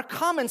about our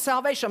common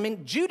salvation. I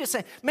mean, Jude is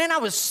saying, man, I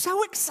was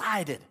so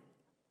excited.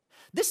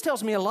 This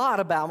tells me a lot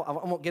about, I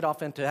won't get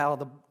off into how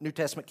the New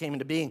Testament came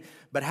into being,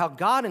 but how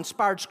God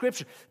inspired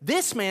Scripture.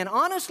 This man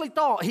honestly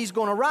thought he's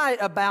going to write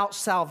about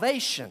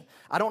salvation.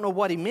 I don't know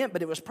what he meant,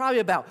 but it was probably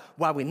about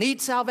why we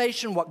need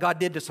salvation, what God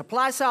did to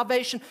supply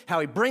salvation, how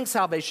He brings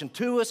salvation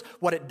to us,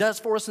 what it does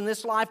for us in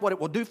this life, what it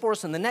will do for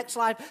us in the next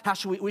life, how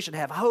we should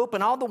have hope,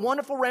 and all the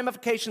wonderful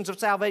ramifications of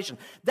salvation.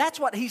 That's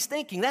what he's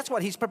thinking. That's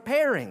what he's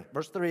preparing.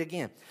 Verse 3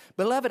 again.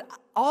 Beloved,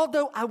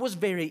 although I was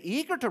very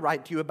eager to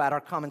write to you about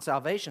our common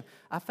salvation,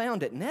 I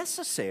found it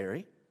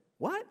necessary.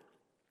 What?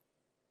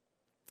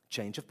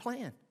 Change of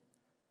plan.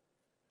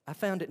 I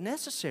found it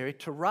necessary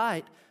to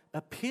write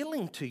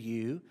appealing to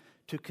you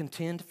to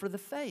contend for the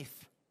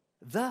faith,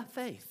 the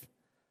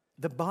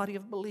body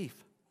of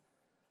belief,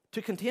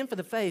 to contend for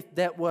the faith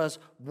that was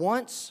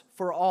once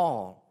for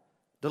all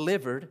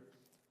delivered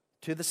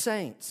to the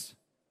saints.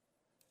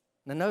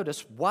 Now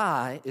notice,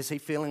 why is he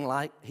feeling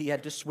like he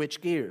had to switch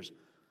gears?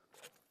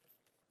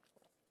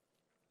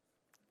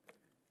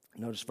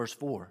 Notice verse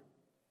 4.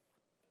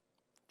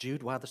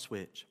 Jude, why the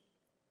switch?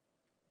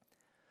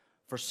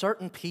 For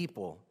certain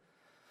people,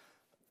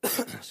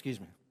 excuse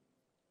me,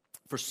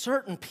 for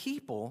certain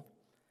people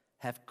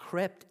have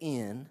crept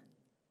in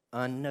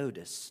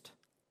unnoticed,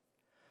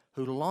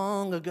 who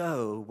long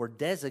ago were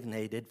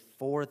designated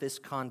for this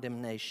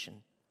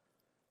condemnation.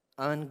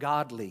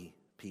 Ungodly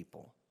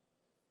people.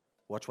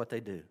 Watch what they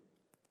do.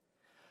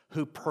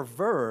 Who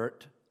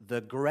pervert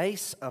the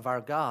grace of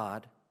our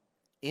God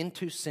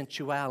into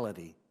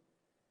sensuality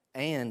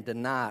and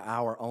deny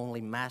our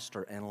only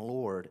Master and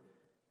Lord,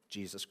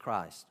 Jesus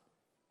Christ,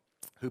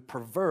 who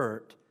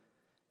pervert,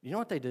 you know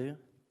what they do?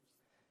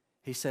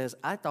 He says,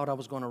 I thought I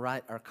was going to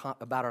write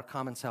about our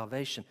common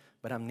salvation,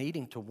 but I'm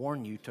needing to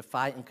warn you to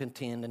fight and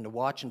contend and to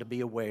watch and to be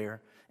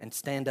aware and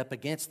stand up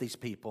against these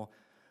people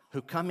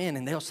who come in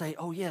and they'll say,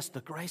 oh yes,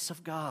 the grace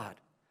of God.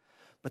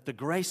 But the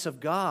grace of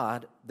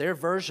God, their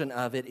version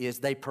of it is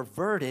they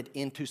pervert it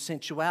into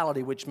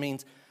sensuality, which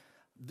means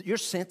your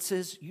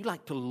senses, you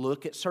like to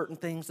look at certain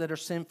things that are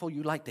sinful.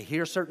 You like to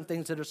hear certain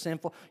things that are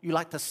sinful. You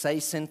like to say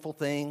sinful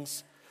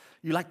things.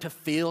 You like to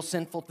feel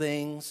sinful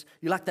things.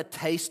 You like the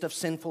taste of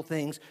sinful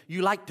things.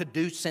 You like to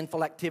do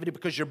sinful activity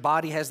because your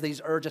body has these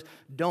urges.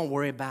 Don't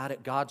worry about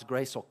it. God's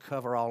grace will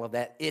cover all of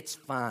that. It's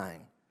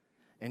fine.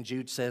 And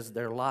Jude says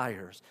they're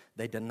liars.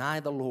 They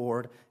deny the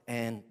Lord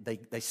and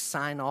they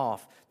sign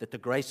off that the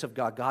grace of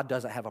God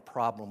doesn't have a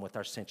problem with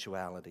our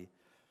sensuality.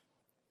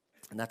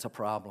 And that's a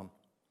problem.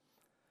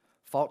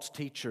 False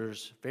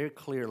teachers, very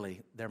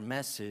clearly, their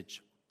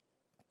message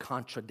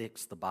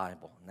contradicts the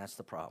Bible, and that's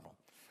the problem.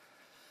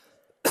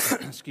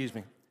 Excuse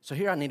me. So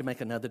here I need to make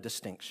another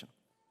distinction.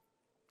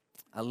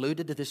 I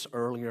alluded to this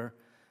earlier,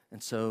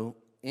 and so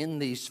in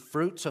these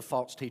fruits of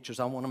false teachers,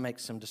 I want to make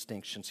some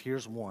distinctions.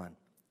 Here's one.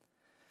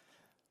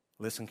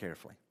 Listen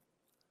carefully.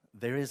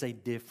 There is a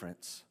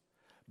difference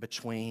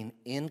between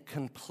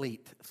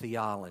incomplete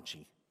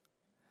theology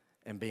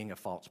and being a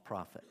false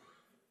prophet.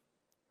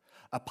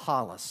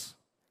 Apollos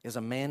is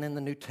a man in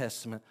the New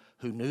Testament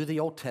who knew the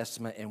Old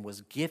Testament and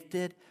was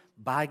gifted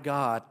by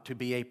God to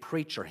be a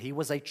preacher. He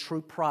was a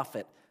true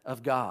prophet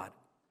of God.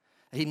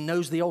 He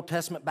knows the Old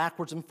Testament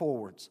backwards and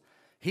forwards.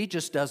 He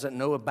just doesn't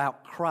know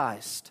about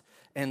Christ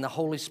and the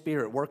Holy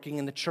Spirit working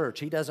in the church.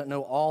 He doesn't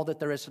know all that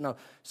there is to know.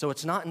 So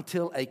it's not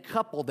until a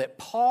couple that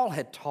Paul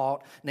had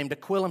taught, named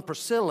Aquila and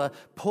Priscilla,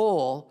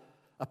 pull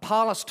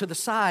Apollos to the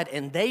side,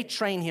 and they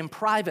train him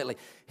privately.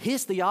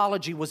 His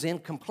theology was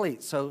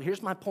incomplete. So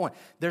here's my point.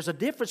 There's a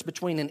difference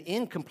between an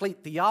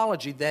incomplete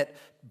theology that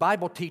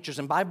Bible teachers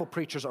and Bible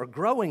preachers are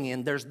growing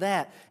in. There's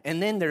that.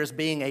 And then there's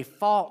being a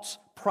false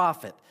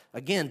prophet.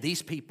 Again,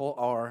 these people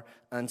are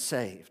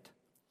unsaved.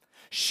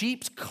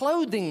 Sheep's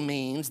clothing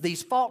means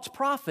these false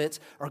prophets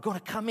are going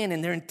to come in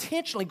and they're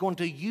intentionally going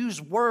to use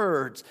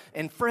words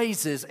and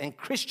phrases and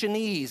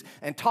Christianese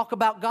and talk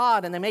about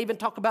God, and they may even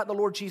talk about the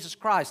Lord Jesus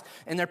Christ.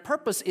 And their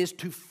purpose is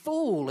to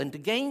fool and to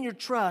gain your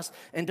trust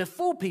and to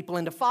fool people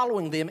into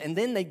following them, and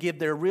then they give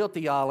their real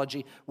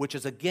theology, which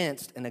is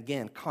against and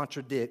again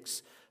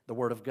contradicts the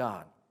Word of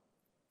God.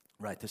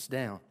 Write this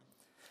down.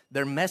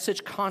 Their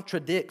message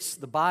contradicts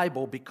the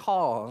Bible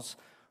because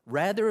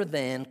rather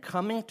than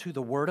coming to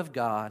the Word of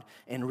God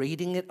and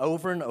reading it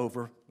over and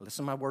over,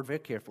 listen to my word very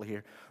carefully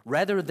here,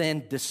 rather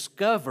than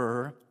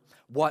discover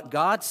what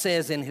God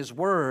says in His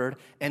Word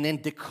and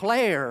then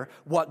declare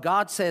what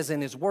God says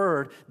in His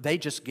Word, they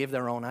just give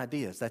their own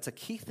ideas. That's a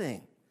key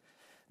thing.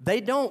 They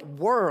don't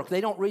work,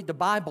 they don't read the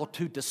Bible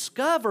to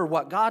discover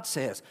what God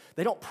says.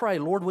 They don't pray,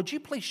 Lord, would you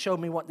please show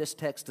me what this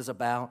text is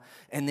about?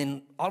 And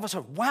then all of a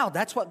sudden, wow,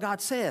 that's what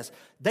God says.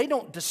 They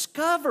don't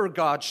discover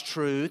God's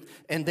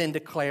truth and then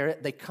declare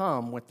it. They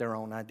come with their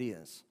own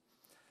ideas.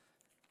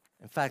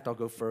 In fact, I'll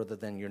go further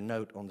than your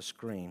note on the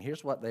screen.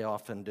 Here's what they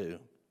often do.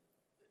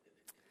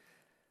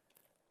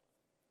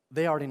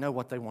 They already know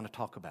what they want to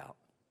talk about.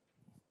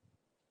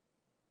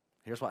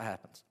 Here's what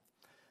happens.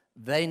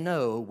 They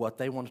know what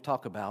they want to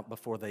talk about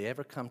before they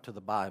ever come to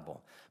the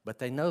Bible, but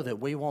they know that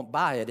we won't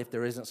buy it if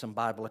there isn't some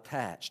Bible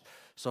attached.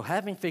 So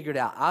having figured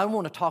out, I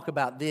want to talk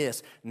about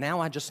this, now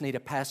I just need a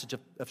passage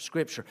of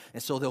Scripture.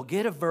 And so they'll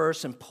get a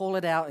verse and pull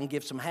it out and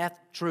give some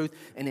half-truth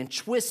and then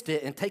twist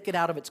it and take it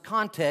out of its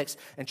context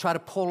and try to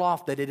pull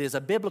off that it is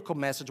a biblical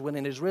message when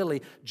it is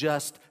really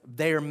just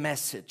their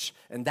message.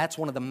 And that's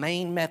one of the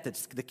main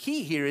methods. The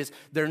key here is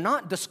they're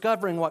not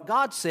discovering what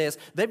God says.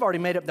 They've already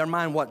made up their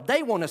mind what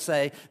they want to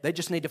say. They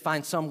just need to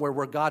find somewhere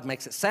where God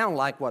makes it sound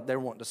like what they're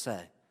wanting to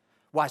say.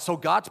 Why? So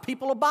God's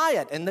people will buy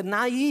it, and the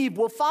naive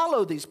will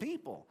follow these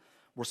people.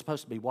 We're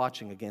supposed to be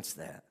watching against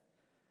that.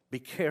 Be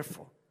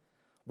careful.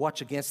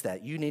 Watch against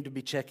that. You need to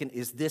be checking,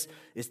 is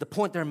the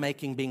point they're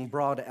making being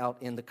brought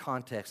out in the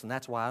context? And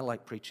that's why I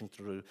like preaching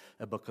through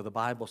a book of the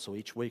Bible, so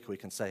each week we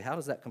can say, how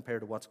does that compare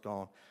to what's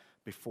gone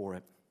before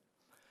it?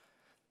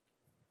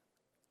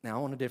 Now, I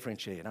want to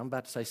differentiate. I'm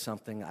about to say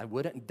something. I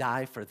wouldn't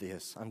die for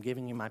this. I'm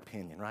giving you my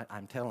opinion, right?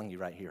 I'm telling you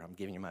right here. I'm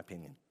giving you my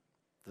opinion.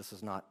 This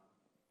is not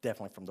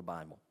definitely from the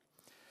Bible.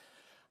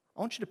 I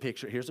want you to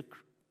picture, here's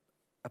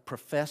a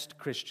professed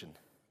Christian.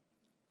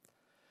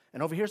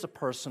 And over here's a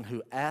person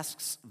who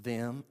asks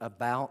them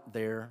about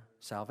their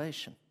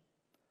salvation.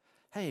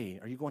 Hey,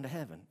 are you going to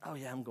heaven? Oh,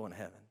 yeah, I'm going to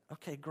heaven.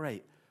 Okay,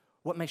 great.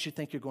 What makes you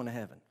think you're going to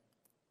heaven?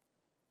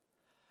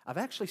 I've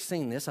actually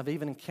seen this. I've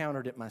even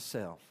encountered it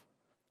myself.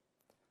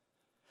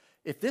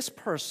 If this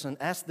person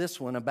asked this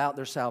one about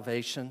their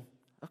salvation,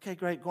 okay,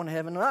 great, going to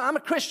heaven. I'm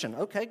a Christian.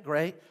 Okay,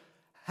 great.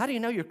 How do you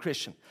know you're a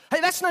Christian?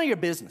 Hey, that's none of your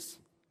business.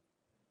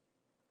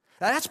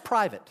 That's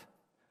private.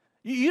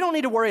 You don't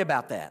need to worry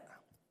about that.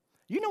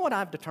 You know what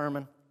I've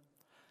determined?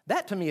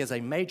 That to me is a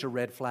major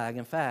red flag.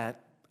 In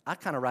fact, I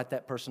kind of write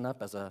that person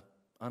up as an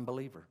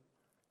unbeliever.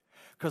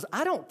 Because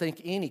I don't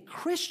think any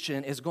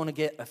Christian is going to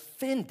get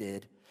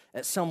offended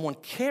at someone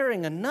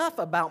caring enough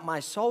about my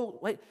soul.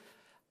 Wait,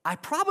 I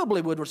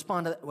probably would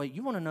respond to that. Wait,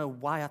 you want to know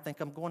why I think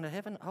I'm going to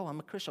heaven? Oh, I'm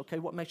a Christian. Okay,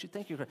 what makes you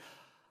think you're a Christian?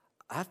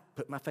 I've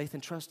put my faith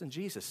and trust in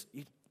Jesus.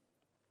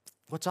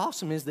 What's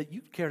awesome is that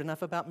you cared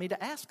enough about me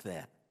to ask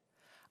that.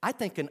 I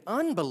think an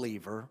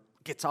unbeliever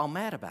gets all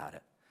mad about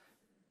it.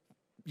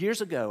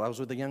 Years ago, I was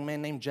with a young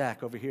man named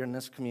Jack over here in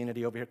this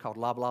community over here called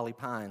Loblolly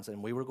Pines,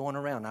 and we were going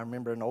around. I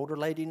remember an older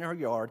lady in her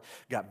yard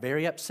got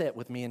very upset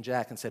with me and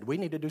Jack and said, we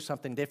need to do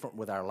something different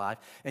with our life.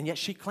 And yet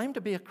she claimed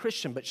to be a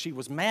Christian, but she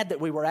was mad that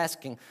we were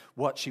asking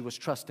what she was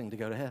trusting to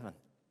go to heaven.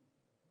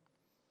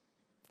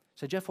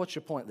 So, Jeff, what's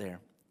your point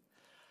there?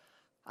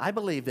 I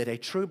believe that a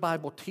true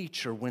Bible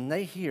teacher, when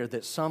they hear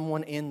that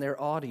someone in their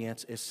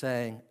audience is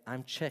saying,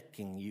 I'm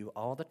checking you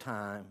all the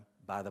time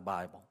by the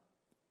Bible,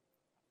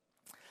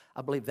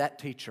 I believe that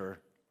teacher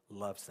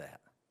loves that.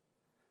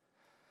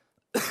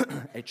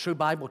 A true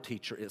Bible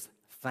teacher is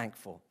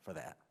thankful for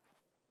that.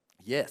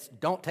 Yes,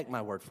 don't take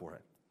my word for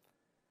it.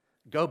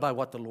 Go by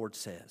what the Lord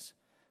says.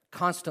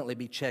 Constantly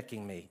be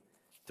checking me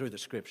through the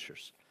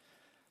Scriptures.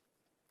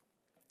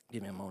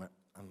 Give me a moment.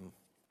 I'm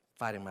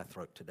fighting my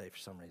throat today for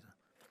some reason.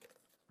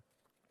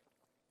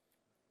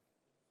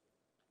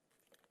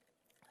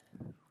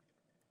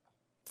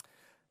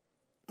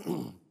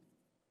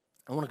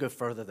 I want to go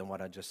further than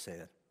what I just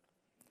said.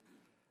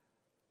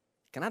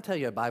 Can I tell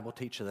you a Bible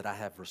teacher that I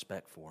have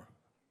respect for?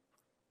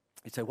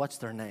 You'd say, what's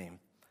their name?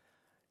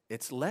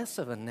 It's less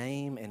of a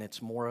name and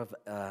it's more of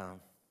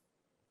an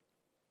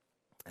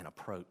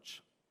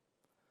approach.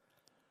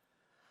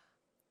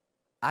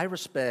 I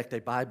respect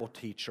a Bible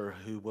teacher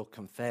who will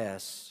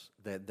confess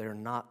that they're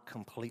not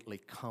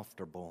completely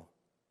comfortable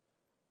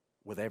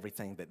with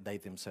everything that they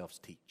themselves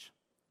teach.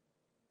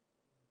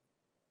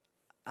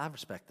 I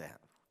respect that.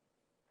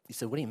 You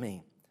say, what do you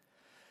mean?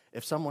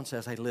 If someone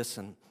says, hey,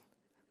 listen,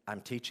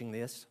 I'm teaching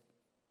this,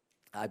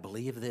 I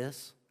believe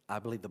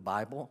the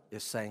Bible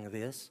is saying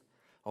this.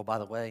 Oh, by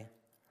the way,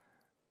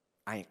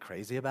 I ain't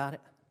crazy about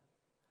it.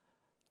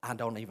 I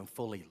don't even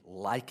fully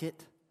like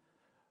it,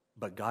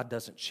 but God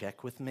doesn't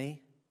check with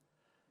me.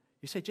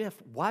 You say, Jeff,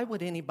 why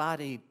would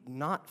anybody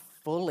not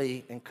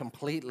fully and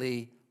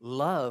completely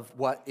love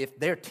what, if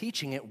they're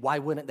teaching it, why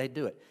wouldn't they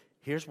do it?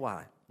 Here's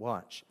why.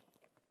 Watch.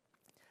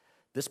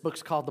 This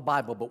book's called the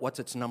Bible, but what's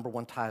its number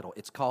one title?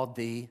 It's called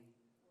the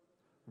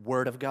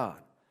Word of God.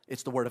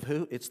 It's the Word of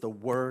who? It's the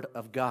Word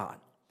of God.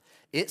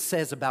 It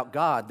says about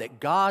God that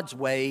God's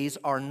ways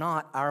are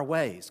not our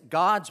ways.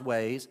 God's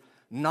ways,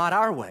 not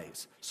our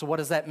ways. So what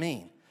does that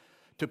mean?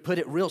 To put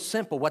it real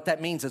simple, what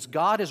that means is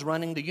God is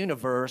running the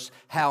universe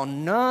how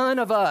none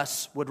of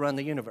us would run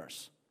the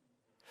universe.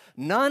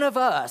 None of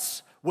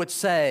us would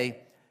say,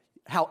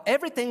 how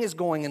everything is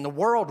going in the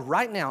world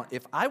right now,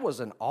 if I was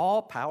an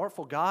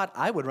all-powerful God,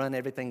 I would run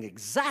everything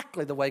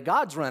exactly the way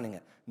God's running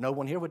it. No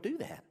one here would do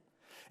that.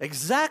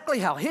 Exactly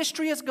how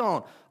history has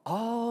gone,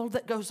 all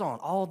that goes on,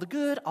 all the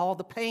good, all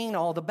the pain,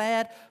 all the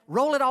bad,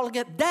 roll it all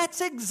together.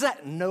 That's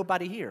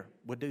nobody here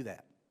would do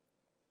that.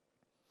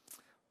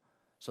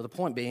 So the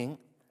point being,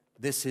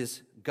 this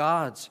is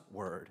God's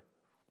Word.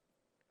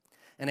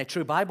 And a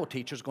true Bible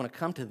teacher is going to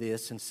come to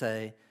this and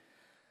say,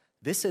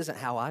 this isn't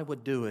how I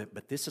would do it,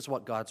 but this is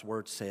what God's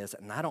Word says,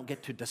 and I don't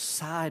get to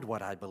decide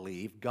what I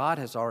believe. God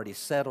has already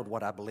settled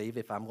what I believe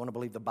if I'm going to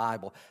believe the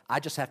Bible. I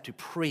just have to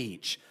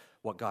preach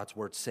what God's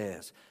Word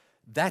says.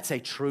 That's a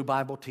true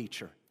Bible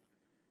teacher.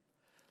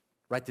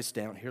 Write this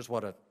down. Here's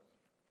what a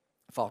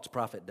false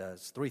prophet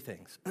does. 3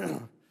 things. Go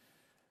ahead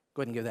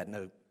and give that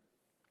note.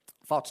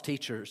 False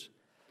teachers,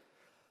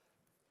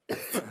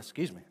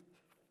 excuse me.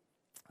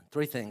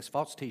 3 things.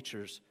 False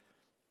teachers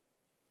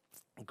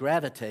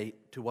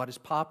gravitate to what is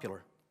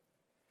popular.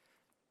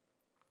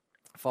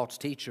 False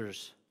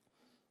teachers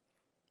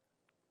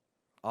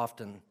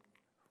often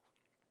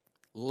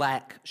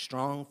lack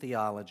strong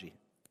theology.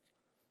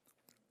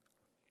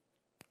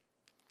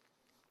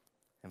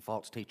 And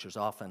false teachers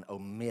often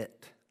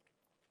omit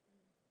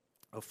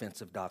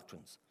offensive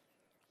doctrines.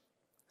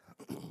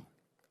 I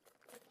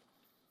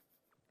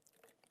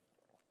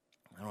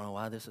don't know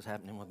why this is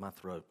happening with my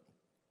throat.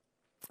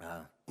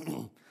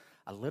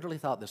 I literally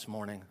thought this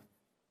morning,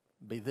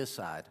 be this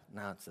side.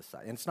 Now it's this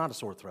side. And it's not a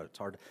sore throat. It's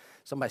hard.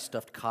 Somebody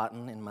stuffed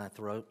cotton in my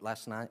throat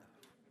last night,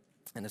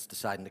 and it's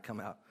deciding to come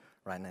out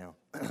right now.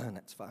 And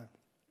that's fine.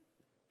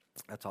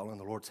 That's all in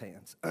the Lord's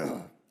hands.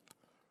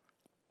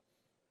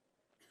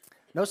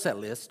 Notice that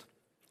list.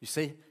 You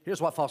see,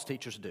 here's what false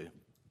teachers do.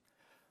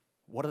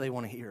 What do they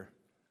want to hear?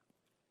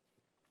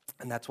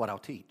 And that's what I'll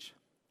teach.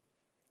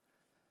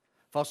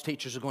 False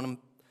teachers are going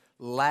to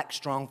lack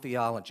strong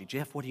theology.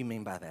 Jeff, what do you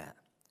mean by that?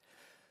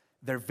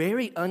 They're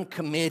very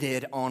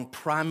uncommitted on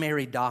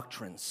primary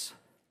doctrines.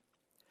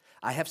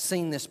 I have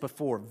seen this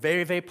before.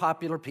 Very, very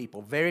popular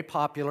people, very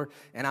popular.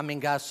 And I mean,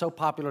 guys, so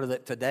popular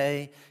that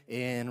today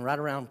and right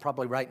around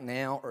probably right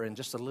now or in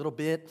just a little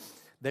bit,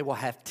 they will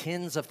have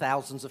tens of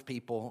thousands of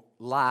people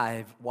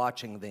live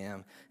watching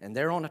them, and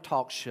they're on a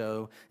talk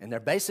show, and they're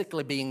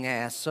basically being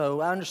asked, so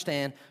I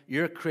understand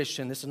you're a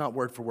Christian, this is not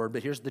word for word,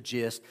 but here's the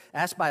gist,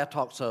 asked by a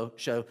talk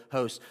show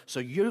host, so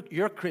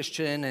you're a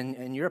Christian,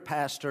 and you're a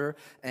pastor,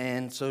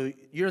 and so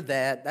you're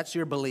that's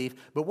your belief,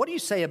 but what do you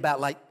say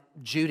about, like,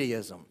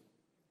 Judaism?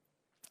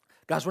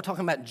 Guys, we're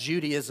talking about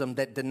Judaism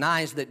that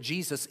denies that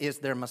Jesus is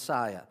their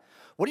Messiah.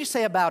 What do you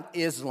say about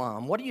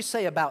Islam? What do you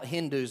say about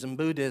Hindus and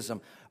Buddhism?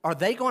 Are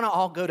they going to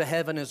all go to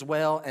heaven as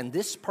well? And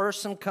this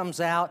person comes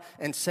out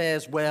and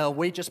says, well,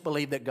 we just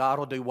believe that God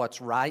will do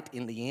what's right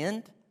in the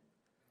end?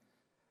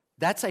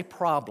 That's a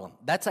problem.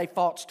 That's a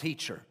false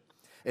teacher.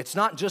 It's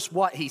not just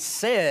what he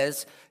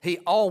says. He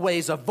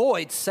always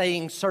avoids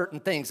saying certain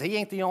things. He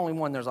ain't the only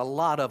one. There's a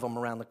lot of them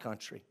around the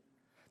country.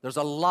 There's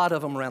a lot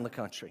of them around the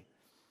country.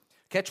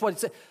 Catch what he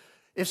said.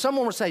 If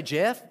someone were to say,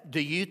 Jeff, do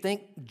you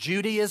think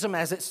Judaism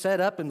as it's set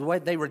up and the way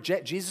they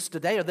reject Jesus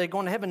today, are they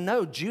going to heaven?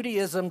 No,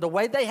 Judaism, the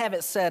way they have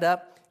it set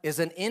up, is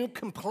an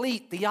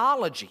incomplete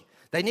theology.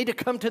 They need to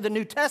come to the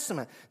New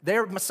Testament.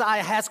 Their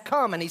Messiah has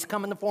come, and he's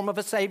come in the form of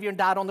a Savior and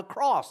died on the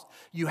cross.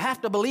 You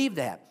have to believe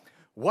that.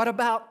 What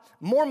about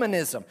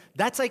Mormonism?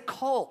 That's a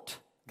cult,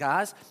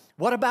 guys.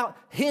 What about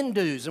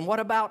Hindus, and what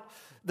about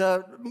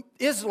the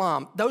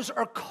Islam? Those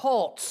are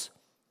cults.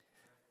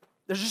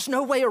 There's just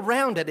no way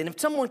around it. And if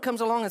someone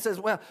comes along and says,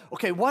 well,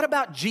 okay, what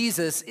about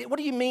Jesus? What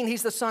do you mean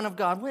he's the Son of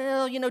God?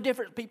 Well,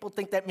 different people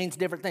think that means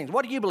different things.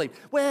 What do you believe?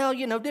 Well,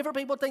 different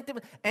people think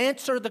different.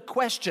 Answer the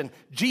question.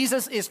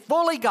 Jesus is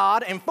fully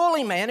God and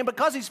fully man, and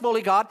because he's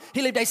fully God,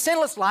 he lived a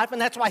sinless life,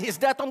 and that's why his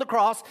death on the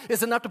cross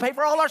is enough to pay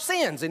for all our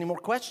sins. Any more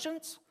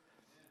questions?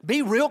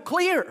 Be real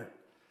clear.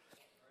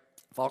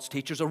 False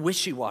teachers are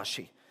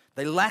wishy-washy.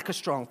 They lack a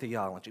strong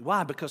theology.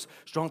 Why? Because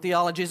strong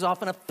theology is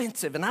often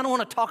offensive, and I don't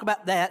want to talk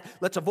about that.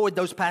 Let's avoid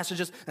those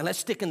passages, and let's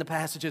stick in the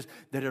passages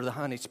that are the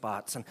honey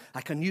spots. And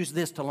I can use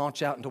this to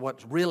launch out into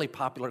what's really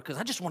popular, because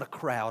I just want a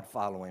crowd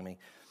following me.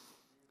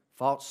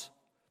 False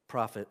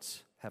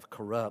prophets have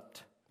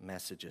corrupt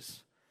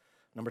messages.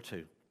 Number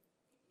 2,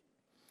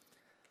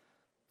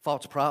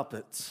 false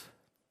prophets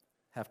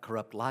have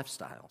corrupt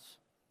lifestyles.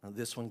 Now,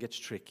 this one gets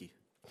tricky.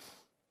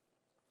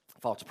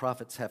 False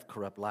prophets have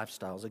corrupt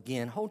lifestyles.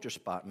 Again, hold your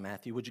spot,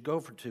 Matthew. Would you go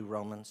over to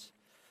Romans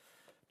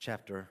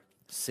chapter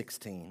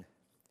 16?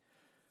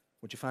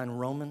 Would you find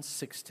Romans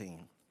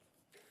 16?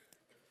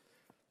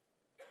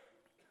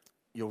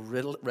 You'll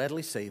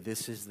readily say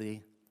this is the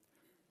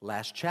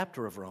last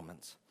chapter of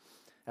Romans.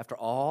 After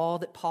all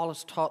that Paul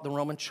has taught the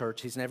Roman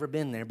church, he's never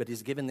been there, but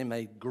he's given them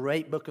a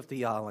great book of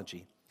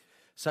theology.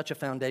 Such a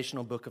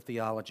foundational book of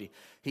theology.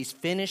 He's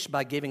finished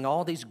by giving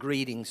all these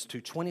greetings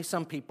to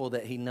 20-some people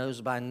that he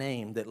knows by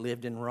name that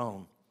lived in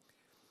Rome.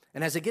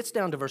 And as it gets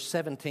down to verse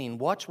 17,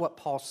 watch what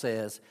Paul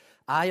says.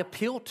 I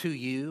appeal to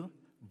you,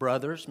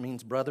 brothers,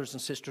 means brothers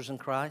and sisters in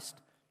Christ.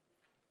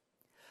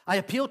 I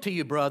appeal to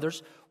you,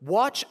 brothers,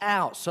 watch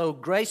out. So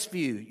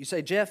Graceview, you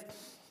say, Jeff,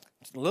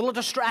 it's a little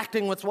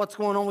distracting with what's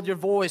going on with your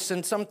voice,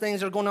 and some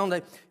things are going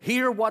on.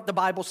 Hear what the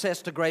Bible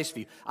says to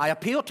Graceview. I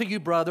appeal to you,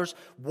 brothers,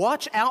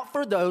 watch out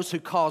for those who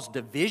cause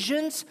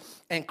divisions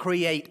and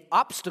create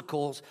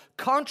obstacles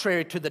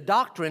contrary to the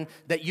doctrine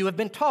that you have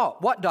been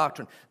taught. What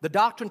doctrine? The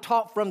doctrine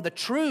taught from the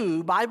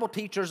true Bible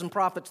teachers and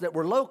prophets that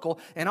were local,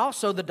 and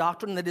also the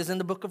doctrine that is in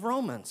the book of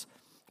Romans.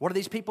 What do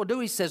these people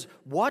do? He says,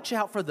 watch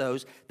out for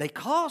those. They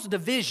cause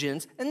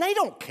divisions, and they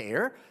don't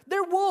care.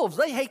 They're wolves.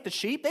 They hate the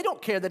sheep. They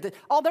don't care that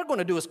all they're going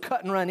to do is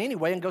cut and run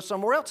anyway and go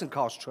somewhere else and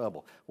cause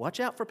trouble.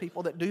 Watch out for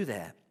people that do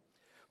that.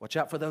 Watch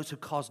out for those who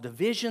cause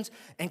divisions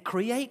and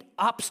create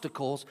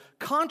obstacles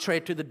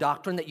contrary to the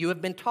doctrine that you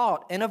have been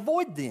taught, and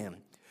avoid them.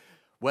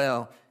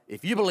 Well,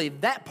 if you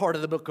believe that part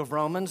of the book of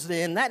Romans,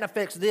 then that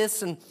affects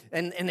this, and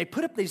they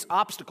put up these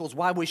obstacles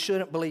why we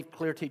shouldn't believe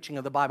clear teaching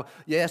of the Bible.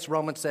 Yes,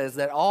 Romans says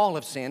that all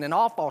have sinned and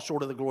all fall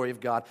short of the glory of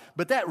God,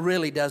 but that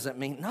really doesn't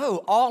mean,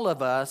 no, all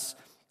of us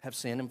have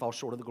sinned and fall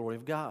short of the glory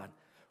of God.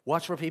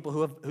 Watch for people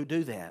who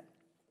do that.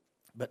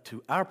 But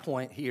to our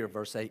point here,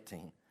 verse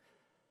 18,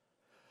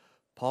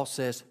 Paul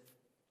says,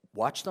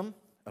 watch them,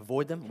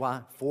 avoid them.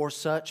 Why? For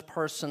such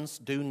persons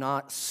do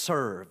not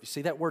serve. You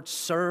see that word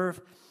serve?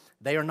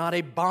 They are not a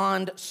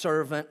bond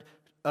servant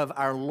of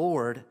our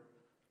Lord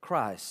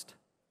Christ.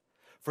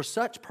 For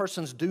such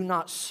persons do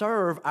not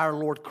serve our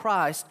Lord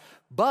Christ,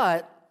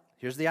 but,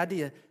 here's the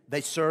idea, they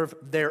serve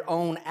their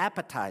own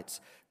appetites.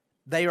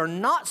 They are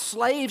not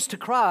slaves to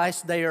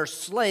Christ, they are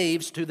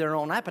slaves to their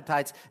own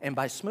appetites, and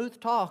by smooth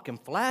talk and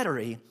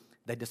flattery,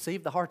 they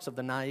deceive the hearts of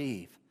the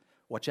naive.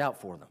 Watch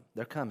out for them.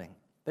 They're coming.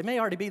 They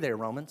may already be there,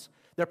 Romans.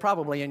 They're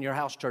probably in your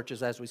house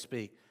churches as we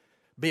speak.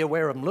 Be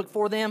aware of them. Look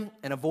for them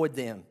and avoid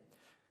them.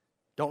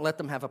 Don't let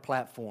them have a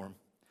platform.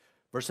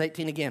 Verse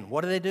 18 again,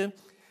 what do?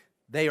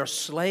 They are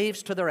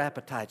slaves to their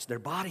appetites. Their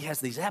body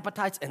has these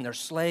appetites, and they're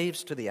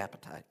slaves to the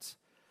appetites.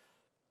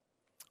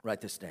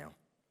 Write this down.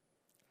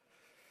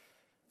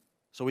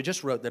 So we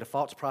just wrote that a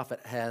false prophet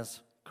has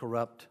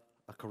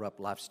a corrupt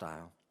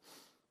lifestyle.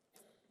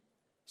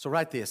 So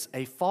write this.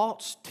 A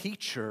false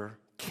teacher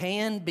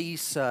can be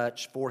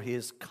such for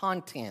his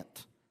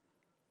content.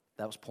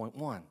 That was point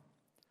one.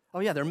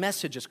 Oh yeah, their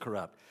message is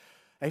corrupt.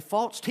 A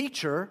false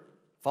teacher,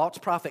 false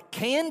prophet,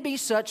 can be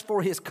such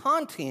for his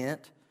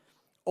content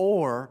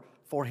or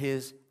for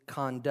his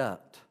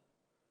conduct.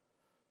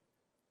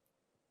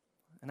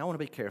 And I want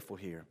to be careful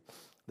here.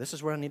 This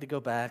is where I need to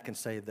go back and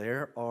say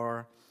there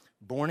are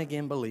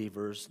born-again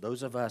believers,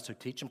 those of us who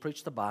teach and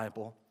preach the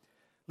Bible.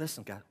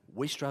 Listen, guys,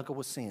 we struggle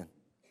with sin.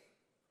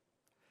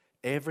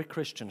 Every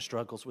Christian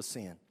struggles with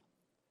sin.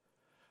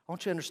 I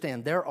want you to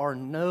understand, there are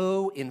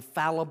no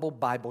infallible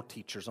Bible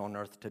teachers on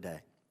earth today.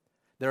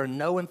 There are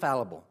no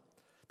infallible.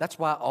 That's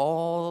why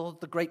all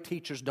the great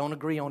teachers don't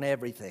agree on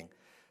everything.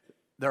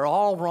 They're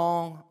all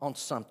wrong on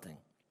something,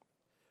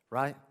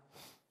 right?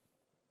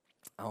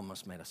 I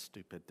almost made a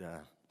stupid,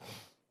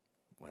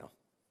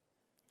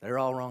 they're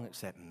all wrong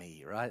except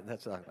me, right?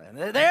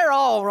 They're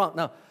all wrong.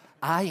 No,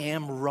 I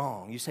am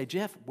wrong. You say,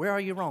 Jeff, where are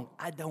you wrong?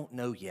 I don't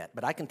know yet,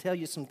 but I can tell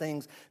you some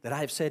things that I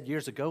have said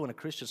years ago in a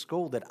Christian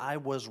school that I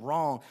was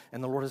wrong,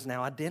 and the Lord has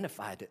now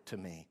identified it to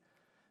me.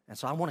 And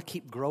so I want to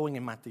keep growing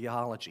in my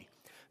theology.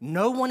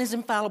 No one is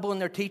infallible in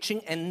their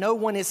teaching, and no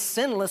one is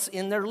sinless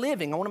in their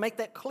living. I want to make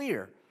that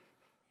clear.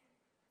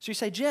 So you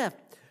say, Jeff,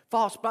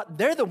 false, but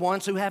they're the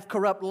ones who have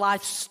corrupt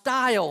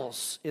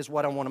lifestyles, is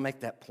what I want to make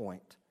that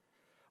point.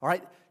 All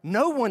right?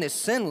 No one is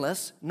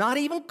sinless, not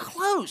even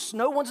close.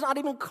 No one's not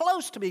even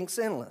close to being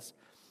sinless.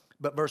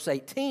 But verse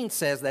 18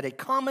 says that a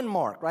common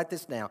mark, write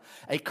this down,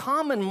 a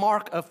common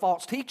mark of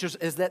false teachers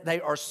is that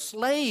they are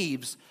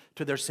slaves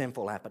to their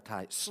sinful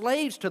appetite,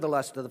 slaves to the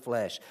lust of the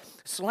flesh,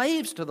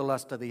 slaves to the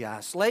lust of the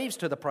eye, slaves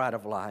to the pride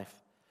of life.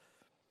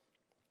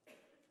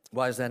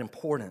 Why is that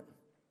important?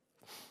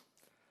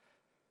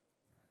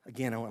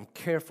 Again, I'm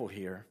careful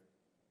here,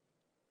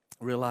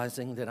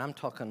 realizing that I'm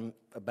talking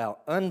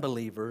about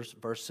unbelievers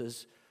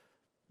versus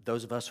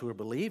those of us who are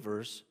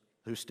believers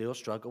who still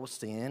struggle with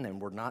sin,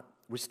 and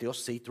we still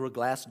see through a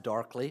glass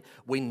darkly.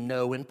 We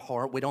know in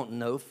part. We don't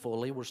know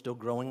fully. We're still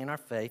growing in our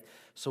faith.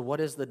 So what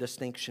is the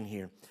distinction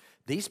here?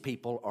 These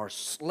people are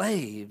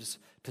slaves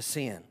to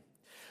sin.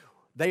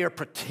 They are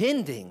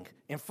pretending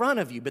in front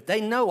of you, but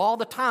they know all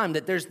the time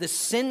that there's this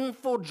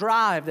sinful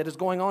drive that is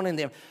going on in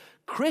them.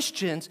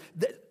 Christians,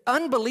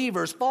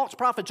 unbelievers, false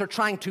prophets are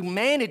trying to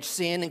manage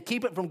sin and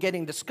keep it from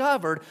getting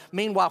discovered.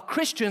 Meanwhile,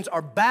 Christians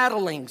are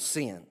battling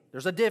sin.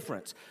 There's a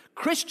difference.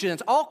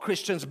 All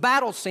Christians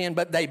battle sin,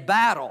 but they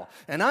battle.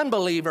 An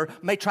unbeliever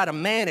may try to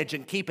manage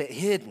and keep it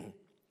hidden.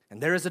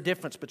 And there is a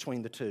difference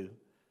between the two.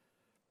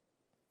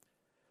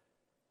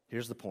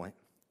 Here's the point.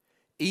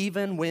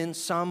 Even when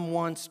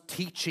someone's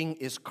teaching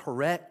is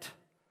correct,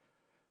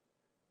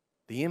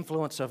 the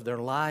influence of their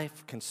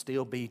life can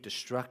still be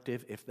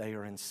destructive if they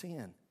are in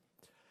sin.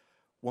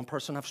 One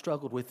person I've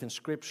struggled with in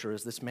Scripture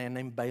is this man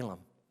named Balaam.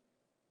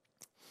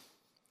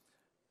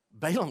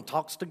 Balaam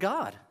talks to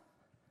God.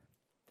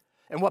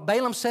 And what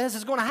Balaam says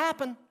is going to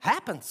happen,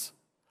 happens.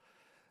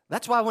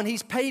 That's why when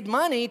he's paid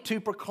money to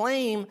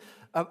proclaim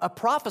a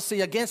prophecy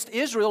against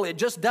Israel, it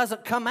just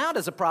doesn't come out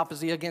as a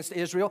prophecy against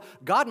Israel.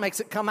 God makes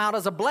it come out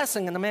as a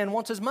blessing, and the man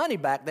wants his money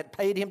back that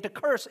paid him to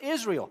curse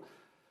Israel.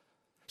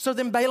 So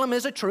then Balaam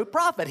is a true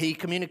prophet. He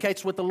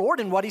communicates with the Lord,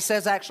 and what he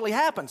says actually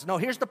happens. No,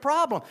 here's the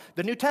problem.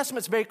 The New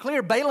Testament's very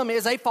clear. Balaam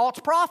is a false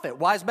prophet.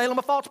 Why is Balaam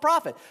a false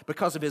prophet?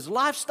 Because of his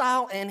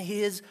lifestyle and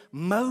his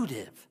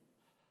motive.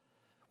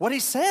 What he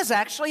says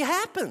actually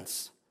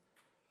happens.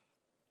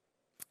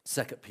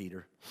 2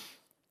 Peter.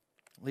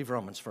 Leave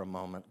Romans for a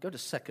moment. Go to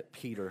 2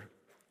 Peter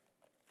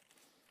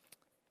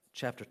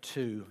chapter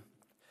 2.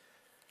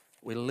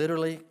 We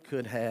literally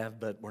could have,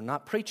 but we're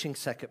not preaching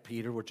 2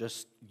 Peter. We're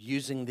just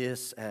using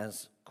this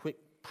as quick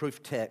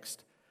proof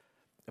text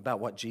about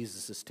what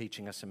Jesus is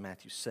teaching us in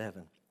Matthew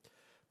 7.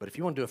 But if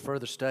you want to do a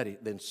further study,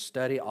 then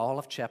study all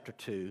of chapter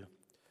 2.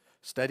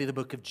 Study the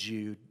book of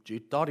Jude.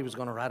 Jude thought he was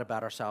going to write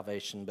about our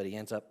salvation, but he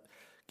ends up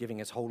giving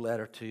his whole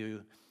letter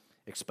to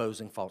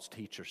exposing false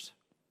teachers.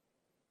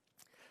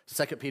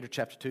 2 Peter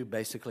chapter 2,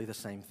 basically the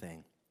same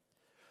thing.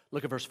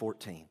 Look at verse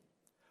 14.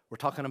 We're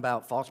talking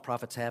about false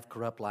prophets have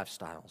corrupt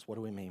lifestyles. What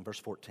do we mean? Verse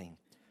 14.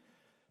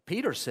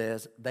 Peter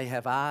says they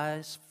have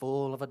eyes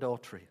full of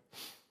adultery.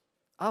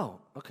 Oh,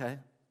 okay.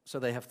 So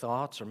they have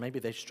thoughts, or maybe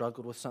they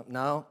struggled with something.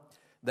 No,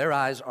 their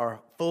eyes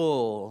are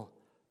full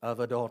of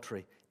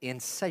adultery,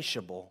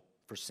 insatiable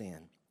for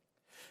sin.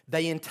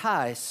 They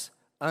entice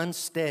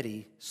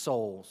unsteady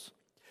souls.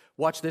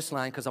 Watch this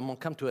line, because I'm going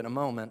to come to it in a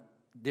moment.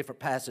 Different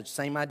passage,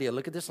 same idea.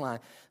 Look at this line.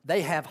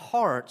 They have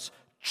hearts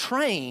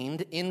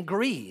trained in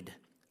greed,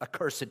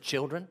 accursed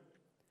children.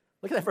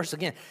 Look at that verse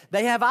again.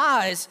 They have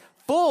eyes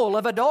full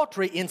of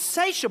adultery,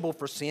 insatiable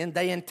for sin.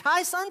 They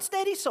entice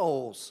unsteady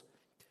souls.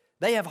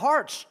 They have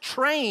hearts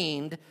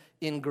trained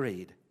in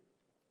greed.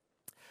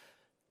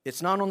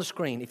 It's not on the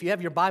screen. If you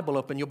have your Bible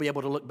open, you'll be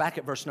able to look back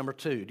at verse number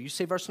 2. Do you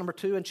see verse number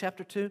 2 in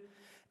chapter 2?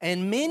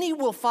 And many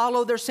will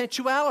follow their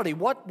sensuality.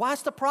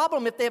 Why's the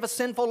problem if they have a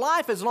sinful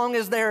life, as long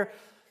as they're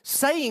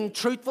saying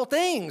truthful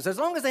things, as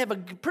long as they have a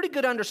pretty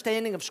good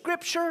understanding of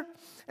Scripture,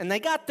 and they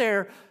got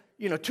their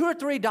 2 or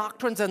 3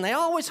 doctrines, and they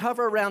always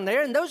hover around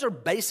there, and those are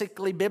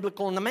basically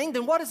biblical in the main,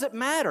 then what does it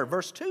matter?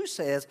 Verse 2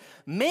 says,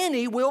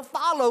 many will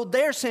follow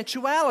their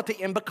sensuality,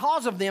 and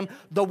because of them,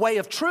 the way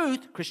of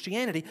truth,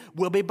 Christianity,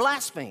 will be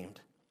blasphemed.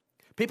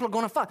 People are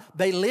going to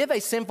they live a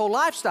sinful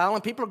lifestyle,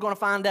 and people are going to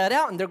find that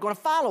out, and they're going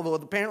to follow. Well,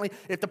 apparently,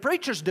 if the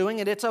preacher's doing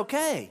it, it's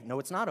okay. No,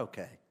 it's not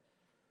okay.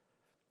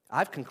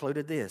 I've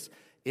concluded this.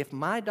 If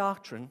my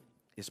doctrine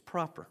is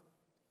proper,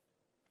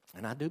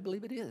 and I do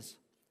believe it is,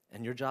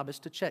 and your job is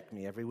to check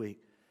me every week.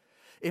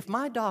 If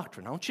my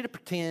doctrine, I want you to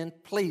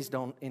pretend, please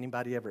don't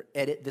anybody ever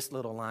edit this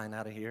little line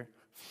out of here.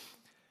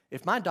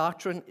 If my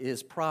doctrine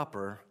is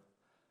proper,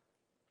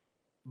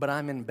 but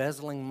I'm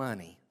embezzling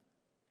money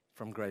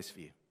from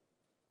Graceview.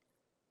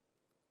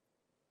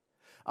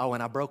 Oh,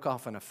 and I broke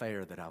off an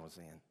affair that I was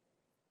in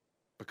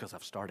because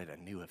I've started a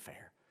new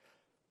affair.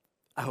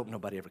 I hope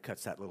nobody ever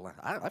cuts that little line.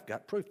 I've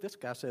got proof. This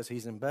guy says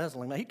he's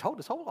embezzling money. He told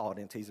his whole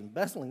audience he's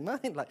embezzling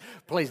money. Like,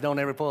 please don't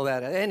ever pull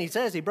that out. And he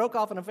says he broke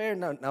off an affair.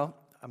 No,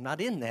 I'm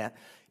not in that.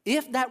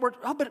 If that were,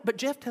 but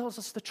Jeff tells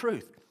us the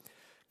truth.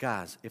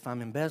 Guys, if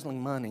I'm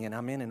embezzling money and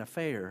I'm in an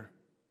affair,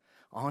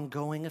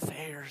 ongoing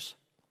affairs,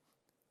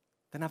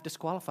 then I've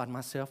disqualified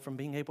myself from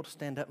being able to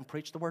stand up and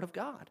preach the Word of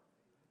God.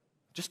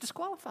 Just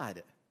disqualified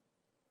it.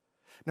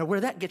 Now,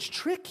 where that gets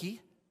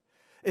tricky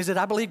is that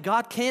I believe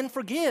God can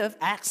forgive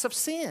acts of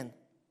sin.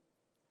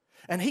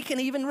 And He can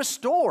even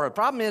restore. The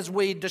problem is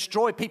we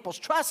destroy people's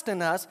trust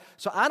in us,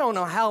 so I don't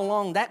know how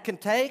long that can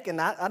take, and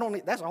I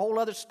don't. That's a whole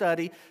other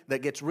study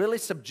that gets really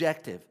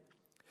subjective.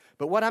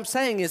 But what I'm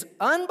saying is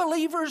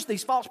unbelievers,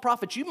 these false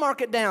prophets, you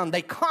mark it down,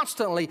 they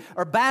constantly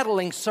are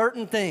battling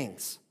certain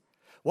things.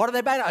 What are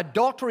they battling?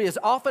 Adultery is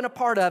often a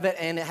part of it,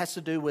 and it has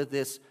to do with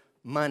this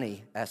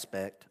money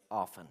aspect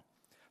often.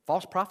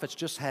 False prophets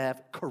just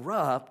have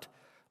corrupt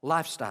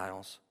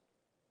lifestyles.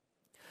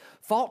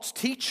 False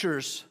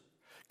teachers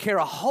care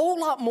a whole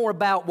lot more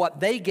about what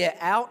they get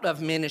out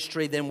of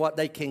ministry than what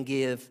they can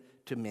give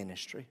to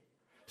ministry.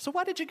 So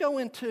why did you go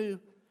into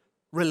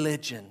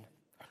religion?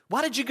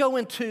 Why did you go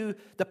into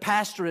the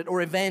pastorate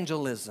or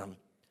evangelism?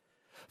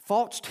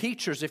 False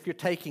teachers, if you're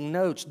taking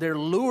notes, they're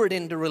lured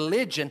into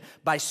religion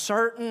by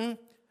certain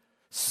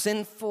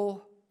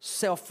sinful,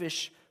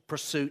 selfish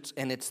pursuits,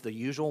 and it's the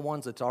usual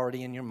ones that's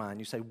already in your mind.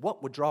 You say,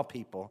 what would draw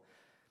people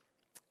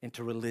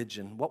into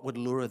religion? What would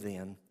lure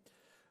them?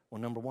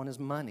 Well, number one is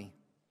money.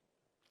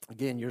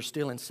 Again, you're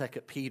still in 2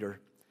 Peter.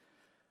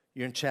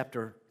 You're in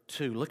chapter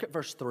 2. Look at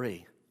verse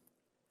 3.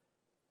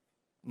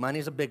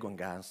 Money's a big one,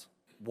 guys.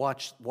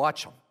 Watch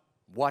them.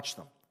 Watch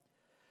them.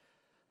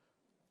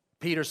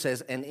 Peter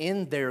says, and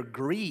in their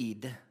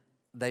greed,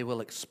 they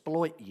will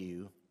exploit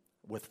you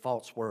with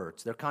false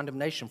words. Their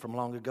condemnation from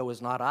long ago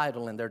is not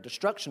idle, and their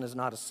destruction is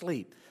not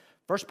asleep.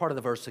 First part of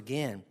the verse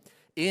again.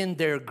 In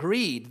their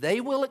greed,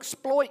 they will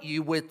exploit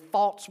you with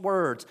false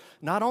words.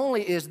 Not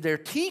only is their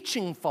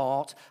teaching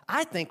false,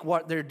 I think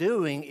what they're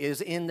doing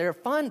is in their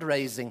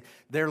fundraising,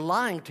 they're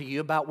lying to you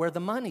about where the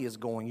money is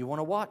going. You want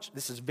to watch.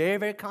 This is very,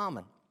 very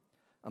common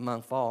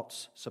among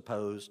false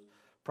supposed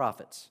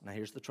prophets. Now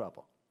here's the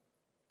trouble.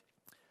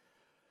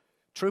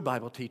 True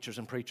Bible teachers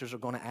and preachers are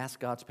going to ask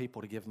God's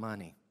people to give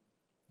money.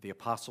 The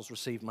apostles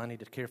received money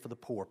to care for the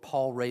poor.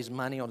 Paul raised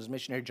money on his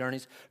missionary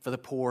journeys for the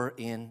poor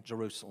in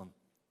Jerusalem.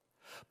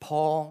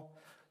 Paul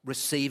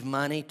received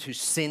money to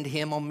send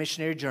him on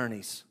missionary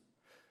journeys.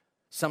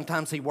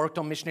 Sometimes he worked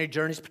on missionary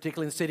journeys,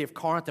 particularly in the city of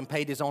Corinth, and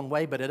paid his own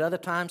way, but at other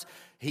times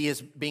he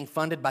is being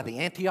funded by the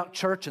Antioch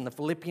church and the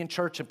Philippian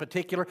church in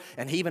particular,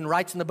 and he even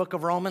writes in the book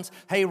of Romans,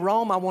 hey,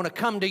 Rome, I want to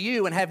come to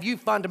you and have you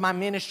fund my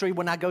ministry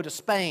when I go to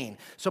Spain.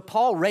 So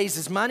Paul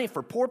raises money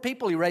for poor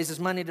people. He raises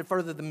money to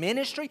further the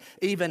ministry,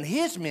 even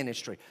his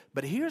ministry.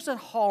 But here's a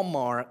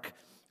hallmark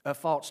of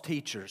false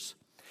teachers.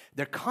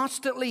 They're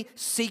constantly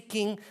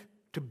seeking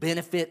to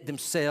benefit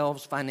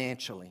themselves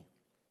financially.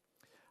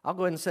 I'll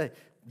go ahead and say,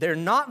 they're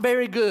not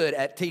very good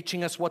at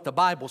teaching us what the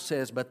Bible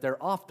says, but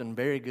they're often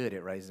very good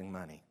at raising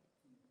money.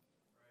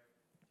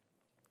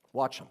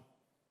 Watch them.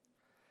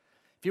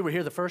 If you were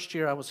here the first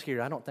year I was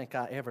here, I don't think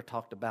I ever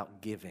talked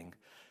about giving,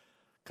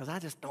 because I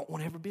just don't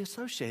want to ever be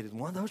associated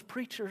with one of those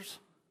preachers.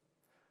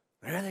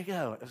 There they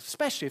go,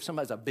 especially if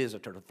somebody's a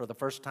visitor for the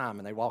first time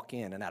and they walk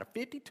in, and out of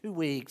 52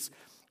 weeks,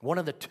 one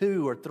of the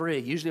 2 or 3,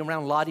 usually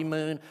around Lottie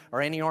Moon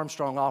or Annie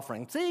Armstrong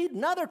offering. See,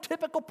 another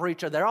typical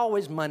preacher, they're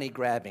always money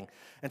grabbing.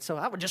 And so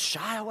I would just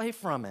shy away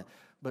from it.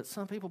 But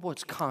some people, boy,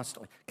 it's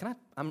constantly.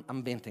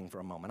 I'm venting for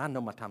a moment. I know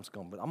my time's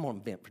gone, but I'm going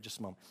to vent for just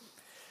a moment.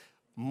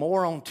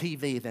 More on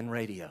TV than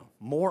radio.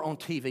 More on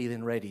TV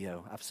than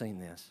radio. I've seen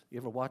this. You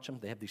ever watch them?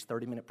 They have these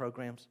 30-minute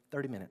programs.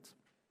 30 minutes.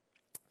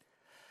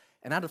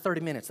 And out of 30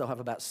 minutes, they'll have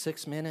about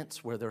 6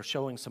 minutes where they're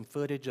showing some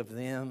footage of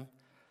them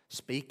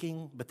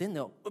speaking, but then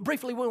they'll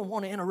briefly, we'll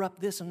want to interrupt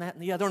this and that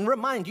and the other and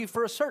remind you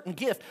for a certain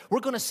gift,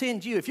 we're going to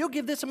send you, if you'll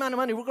give this amount of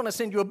money, we're going to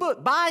send you a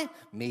book by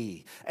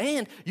me.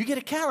 And you get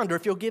a calendar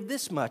if you'll give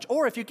this much.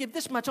 Or if you give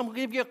this much, I'm going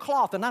to give you a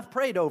cloth, and I've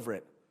prayed over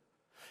it.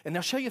 And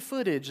they'll show you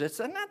footage that's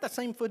not the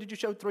same footage you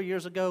showed 3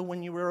 years ago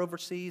when you were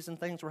overseas and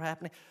things were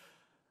happening.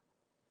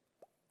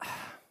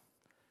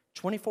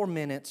 24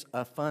 minutes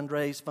of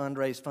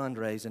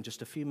fundraise, and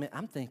just a few minutes.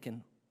 I'm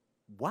thinking,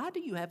 why do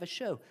you have a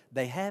show?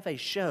 They have a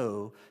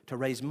show to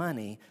raise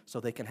money so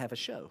they can have a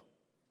show.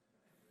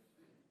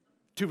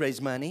 To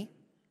raise money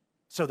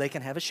so they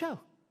can have a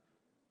show.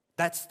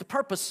 That's the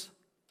purpose.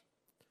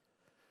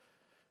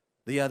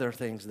 The other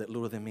things that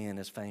lure them in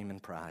is fame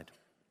and pride.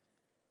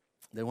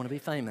 They want to be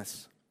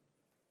famous.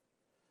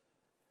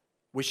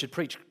 We should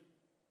preach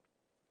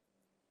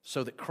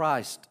so that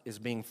Christ is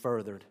being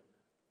furthered.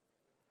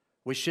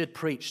 We should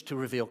preach to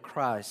reveal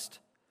Christ.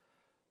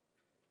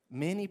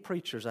 Many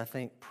preachers, I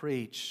think,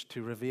 preach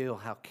to reveal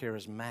how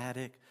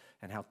charismatic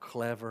and how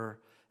clever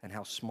and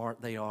how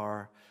smart they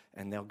are.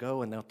 And they'll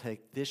go and they'll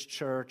take this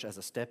church as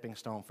a stepping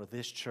stone for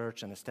this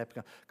church and a stepping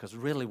stone. Because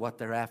really what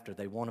they're after,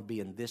 they want to be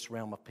in this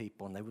realm of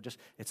people. And they would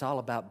it's all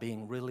about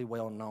being really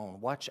well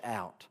known. Watch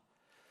out.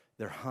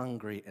 They're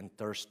hungry and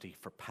thirsty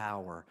for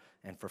power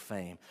and for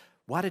fame.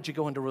 Why did you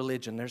go into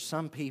religion? There's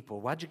some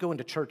people. Why did you go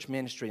into church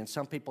ministry? In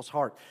some people's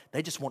heart,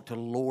 they just want to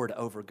lord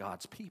over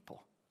God's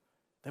people.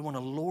 They want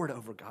to lord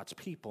over God's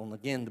people. And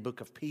again, the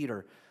book of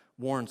Peter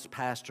warns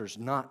pastors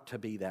not to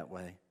be that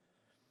way.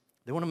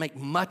 They want to make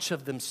much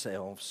of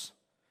themselves.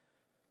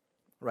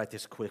 Write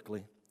this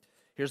quickly.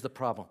 Here's the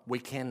problem. We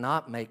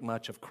cannot make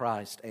much of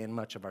Christ and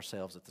much of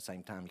ourselves at the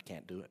same time. You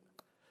can't do it.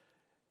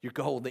 Your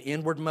goal, the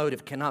inward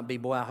motive cannot be,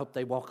 boy, I hope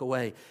they walk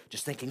away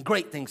just thinking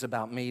great things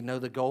about me. No,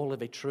 the goal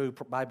of a true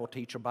Bible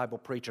teacher, Bible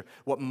preacher,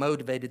 what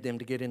motivated them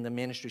to get in the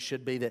ministry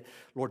should be that,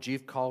 Lord,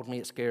 you've called me,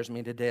 it scares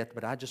me to death,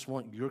 but I just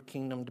want your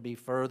kingdom to be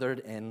furthered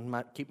and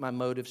keep my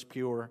motives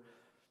pure.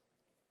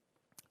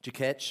 Did you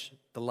catch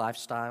the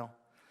lifestyle?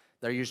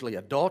 They're usually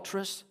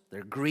adulterous,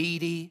 they're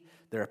greedy,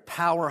 they're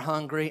power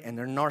hungry, and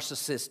they're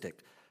narcissistic.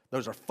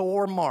 Those are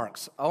 4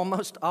 marks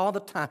almost all the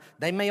time.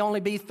 They may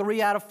only be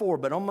 3 out of 4,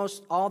 but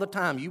almost all the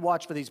time you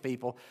watch for these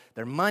people.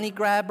 They're money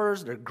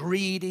grabbers, they're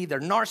greedy, they're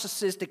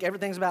narcissistic,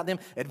 everything's about them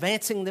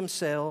advancing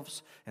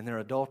themselves, and they're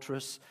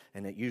adulterous,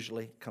 and it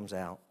usually comes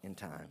out in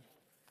time.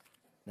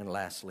 And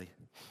lastly,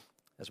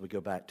 as we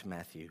go back to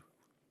Matthew,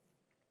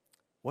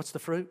 what's the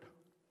fruit?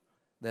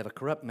 They have a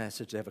corrupt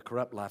message, they have a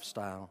corrupt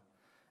lifestyle,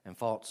 and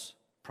false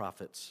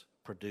prophets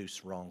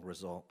produce wrong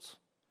results.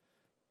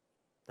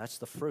 That's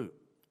the fruit.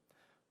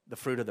 The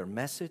fruit of their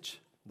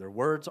message, their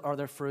words are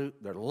their fruit,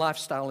 their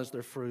lifestyle is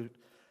their fruit.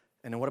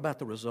 And then what about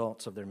the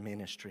results of their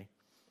ministry?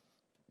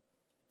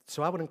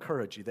 So I would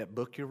encourage you, that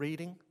book you're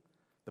reading,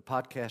 the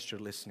podcast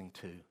you're listening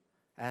to,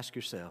 ask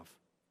yourself,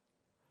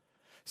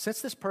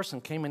 since this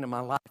person came into my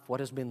life, what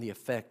has been the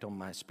effect on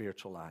my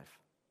spiritual life?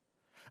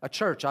 A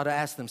church ought to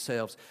ask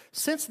themselves,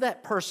 since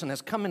that person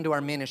has come into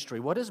our ministry,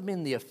 what has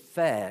been the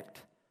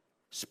effect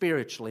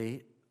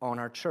spiritually on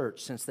our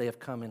church since they have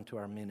come into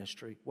our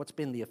ministry? What's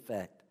been the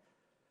effect?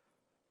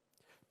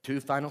 2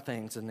 final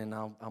things, and then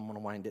I'm going to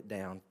wind it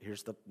down.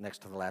 Here's the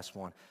next to the last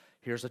one.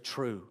 Here's a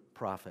true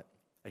prophet,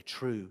 a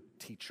true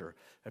teacher,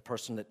 a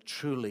person that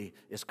truly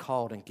is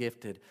called and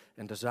gifted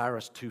and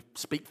desirous to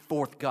speak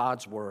forth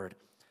God's word.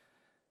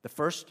 The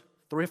first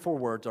 3 or 4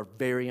 words are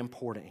very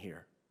important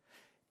here.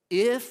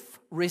 If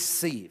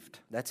received,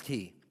 that's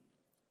key.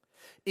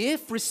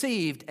 If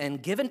received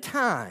and given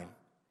time,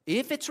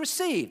 if it's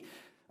received,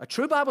 a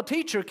true Bible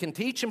teacher can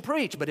teach and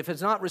preach, but if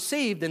it's not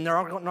received, then there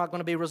are not going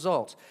to be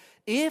results.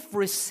 If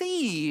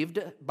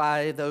received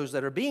by those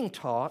that are being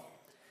taught,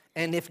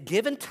 and if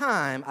given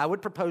time, I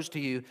would propose to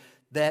you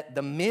that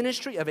the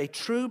ministry of a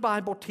true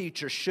Bible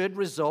teacher should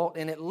result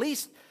in at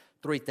least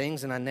 3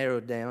 things, and I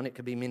narrowed down. It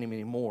could be many,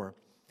 many more.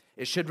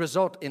 It should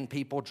result in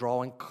people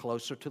drawing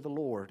closer to the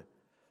Lord.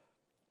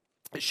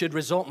 It should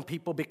result in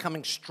people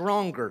becoming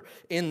stronger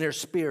in their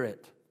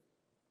spirit.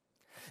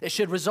 It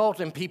should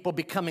result in people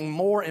becoming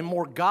more and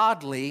more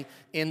godly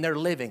in their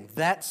living.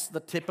 That's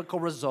the typical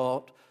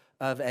result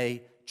of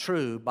a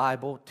true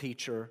Bible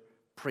teacher,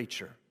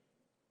 preacher.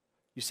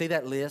 You see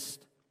that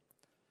list?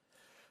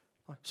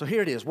 So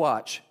here it is,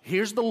 watch.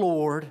 Here's the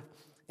Lord,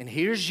 and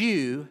here's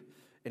you,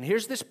 and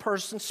here's this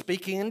person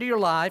speaking into your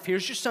life.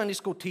 Here's your Sunday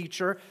school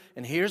teacher,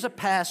 and here's a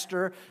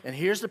pastor, and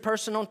here's the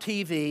person on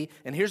TV,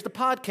 and here's the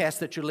podcast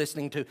that you're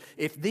listening to.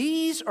 If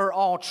these are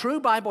all true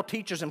Bible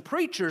teachers and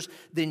preachers,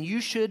 then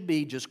you should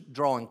be just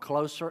drawing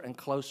closer and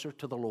closer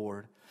to the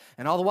Lord.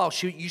 And all the while,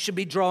 you should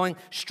be drawing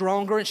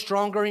stronger and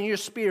stronger in your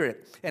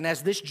spirit. And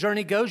as this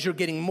journey goes, you're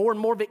getting more and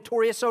more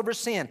victorious over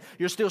sin.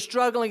 You're still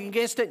struggling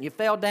against it, and you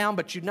fell down,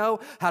 but you know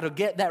how to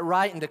get that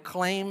right and to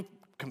claim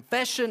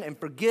confession and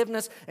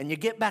forgiveness, and you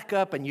get back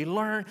up and you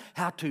learn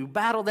how to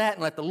battle that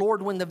and let the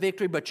Lord win the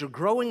victory, but you're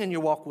growing in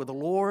your walk with the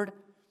Lord.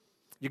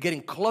 You're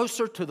getting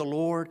closer to the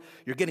Lord.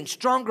 You're getting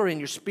stronger in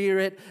your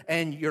spirit,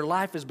 and your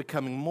life is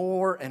becoming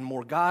more and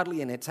more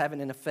godly, and it's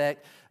having an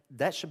effect.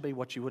 That should be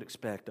what you would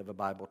expect of a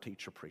Bible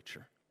teacher,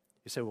 preacher.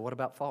 You say, well, what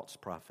about false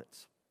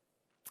prophets?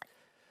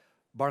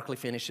 Barclay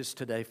finishes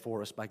today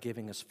for us by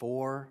giving us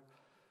 4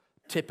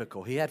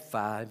 typical, he had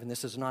 5, and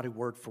this is not a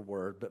word for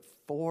word, but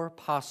 4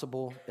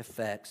 possible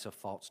effects of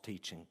false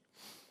teaching.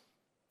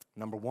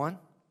 Number 1,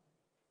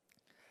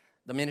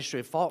 the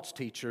ministry of false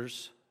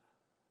teachers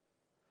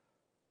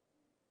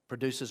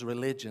produces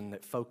religion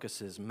that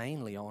focuses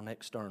mainly on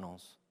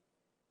externals.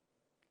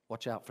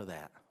 Watch out for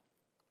that.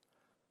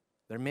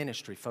 Their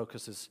ministry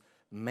focuses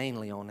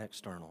mainly on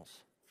externals.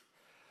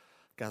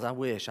 Guys, I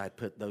wish I'd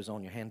put those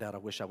on your handout. I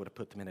wish I would have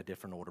put them in a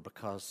different order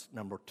because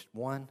number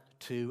 1,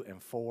 2,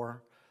 and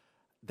 4,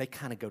 they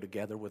kind of go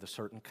together with a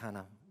certain kind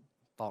of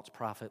false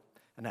prophet.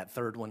 And that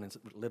third one is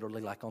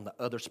literally like on the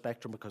other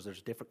spectrum because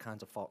there's different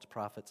kinds of false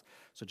prophets.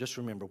 So just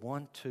remember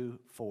 1, 2,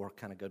 4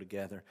 kind of go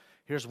together.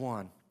 Here's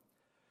one.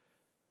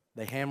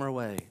 They hammer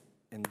away,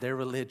 and their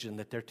religion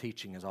that they're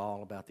teaching is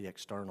all about the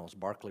externals.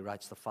 Barclay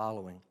writes the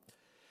following.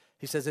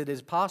 He says, it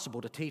is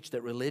possible to teach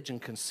that religion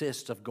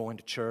consists of going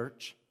to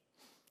church,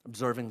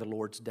 observing the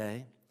Lord's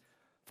Day,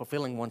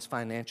 fulfilling one's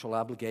financial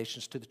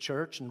obligations to the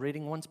church, and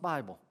reading one's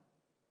Bible.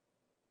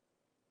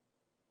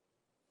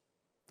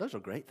 Those are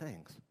great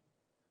things.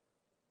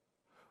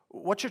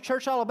 What's your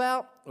church all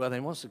about? Well,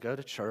 they want us to go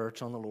to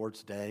church on the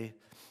Lord's Day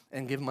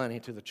and give money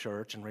to the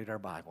church and read our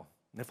Bible.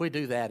 And if we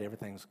do that,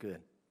 everything's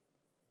good.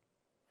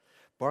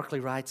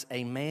 Barclay writes,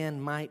 a man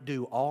might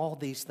do all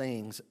these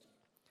things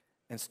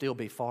and still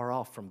be far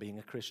off from being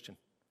a Christian.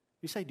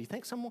 You say, do you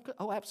think someone could?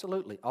 Oh,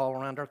 absolutely. All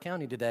around our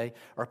county today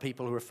are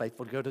people who are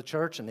faithful to go to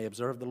church and they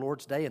observe the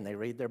Lord's Day and they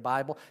read their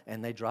Bible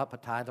and they drop a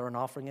tithe or an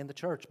offering in the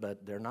church,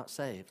 but they're not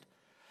saved.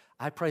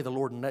 I pray the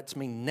Lord lets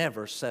me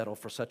never settle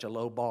for such a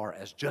low bar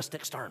as just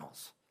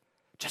externals.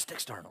 Just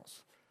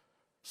externals.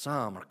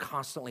 Some are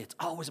constantly, it's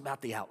always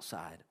about the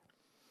outside.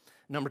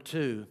 Number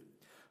 2,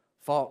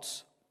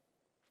 false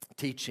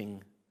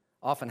teaching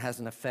often has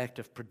an effect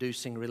of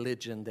producing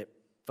religion that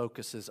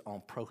focuses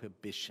on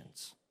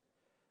prohibitions.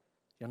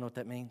 You know what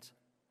that means?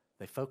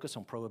 They focus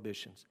on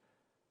prohibitions.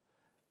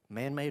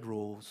 Man-made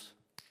rules.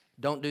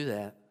 Don't do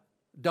that.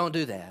 Don't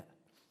do that.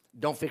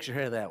 Don't fix your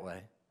hair that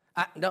way.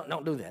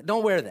 Don't do that.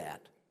 Don't wear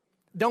that.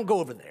 Don't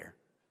go over there.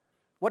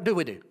 What do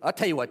we do? I'll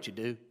tell you what you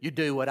do. You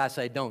do what I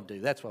say don't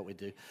do. That's what we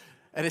do.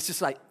 And it's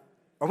just like,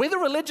 are we the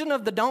religion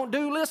of the don't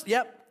do list?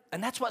 Yep.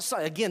 And that's what,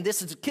 again,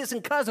 this is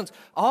kissing cousins.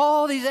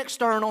 All these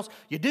externals,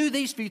 you do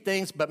these few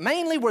things, but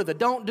mainly we're the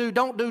don't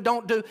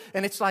do.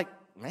 And it's like,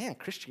 man,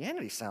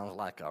 Christianity sounds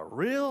like a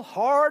real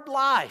hard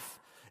life.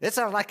 It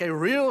sounds like a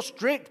real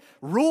strict,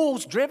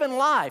 rules-driven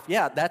life.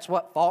 Yeah, that's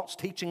what false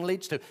teaching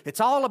leads to. It's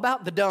all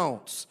about the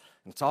don'ts.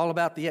 It's all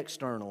about the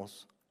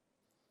externals.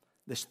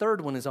 This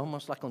third one is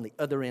almost like on the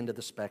other end of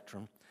the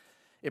spectrum.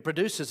 It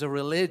produces a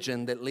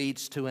religion that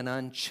leads to an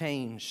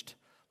unchanged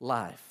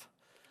life.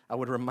 I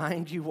would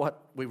remind you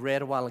what we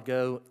read a while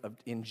ago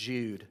in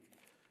Jude.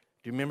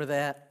 Do you remember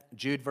that?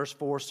 Jude verse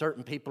 4,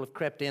 certain people have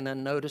crept in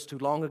unnoticed who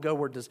long ago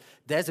were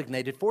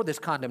designated for this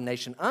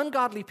condemnation,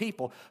 ungodly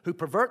people who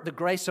pervert the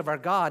grace of our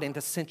God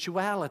into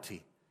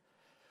sensuality.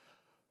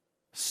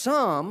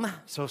 So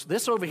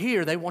this over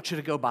here, they want you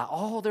to go by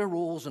all their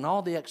rules and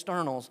all the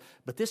externals,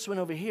 but this one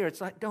over here,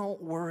 it's like,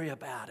 don't worry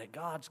about it.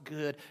 God's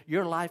good.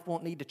 Your life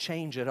won't need to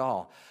change at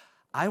all.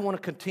 I want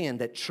to contend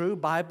that true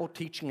Bible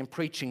teaching and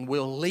preaching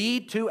will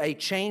lead to a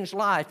changed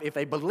life if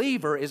a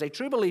believer is a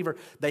true believer.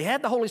 They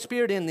had the Holy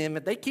Spirit in them.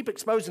 If they keep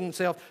exposing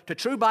themselves to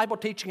true Bible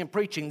teaching and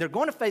preaching, they're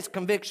going to face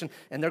conviction,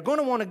 and they're going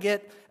to want to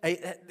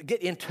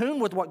get in tune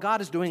with what God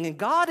is doing, and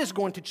God is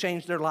going to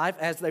change their life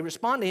as they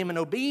respond to Him in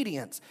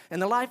obedience,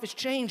 and the life is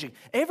changing.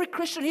 Every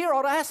Christian here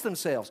ought to ask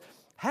themselves,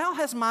 how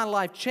has my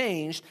life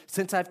changed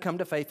since I've come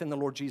to faith in the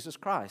Lord Jesus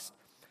Christ?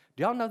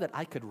 Do y'all know that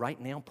I could right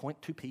now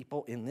point to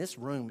people in this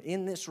room,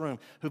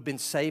 who've been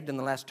saved in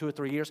the last 2 or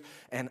 3 years,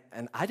 and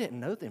I didn't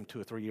know them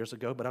 2 or 3 years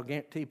ago, but I'll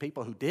guarantee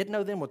people who did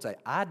know them would say,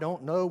 I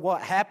don't know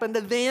what happened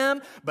to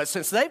them, but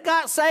since they've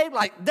got saved,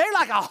 they're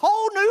like a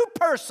whole new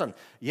person.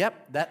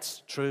 Yep,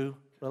 that's true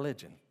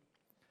religion.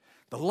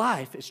 The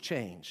life is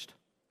changed.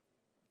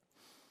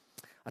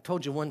 I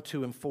told you 1,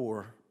 2, and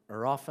 4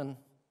 are often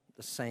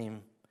the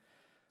same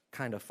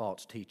kind of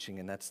false teaching,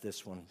 and that's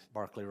this one.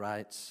 Barclay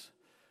writes,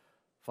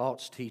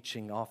 false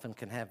teaching often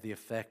can have the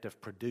effect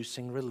of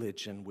producing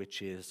religion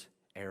which is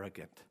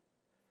arrogant.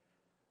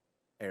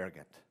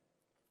 Arrogant.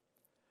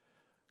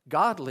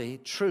 Godly,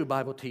 true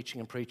Bible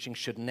teaching and preaching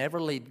should never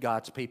lead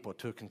God's people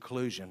to a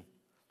conclusion.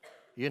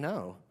 You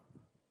know,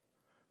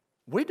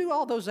 we do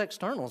all those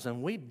externals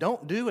and we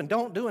don't do and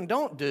don't do and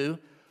don't do.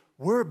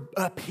 We're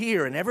up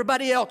here and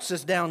everybody else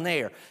is down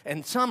there.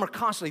 And some are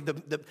constantly,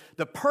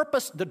 the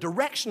purpose, the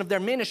direction of their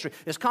ministry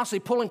is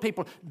constantly pulling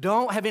people,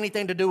 don't have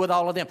anything to do with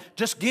all of them.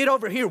 Just get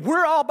over here.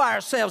 We're all by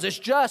ourselves. It's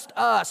just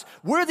us.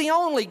 We're the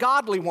only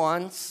godly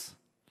ones.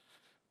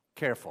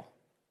 Careful.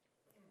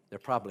 They're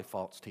probably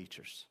false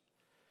teachers.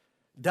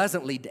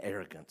 Doesn't lead to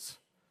arrogance.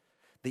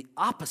 The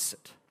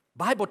opposite.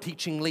 Bible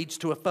teaching leads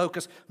to a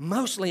focus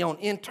mostly on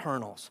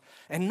internals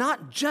and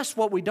not just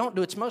what we don't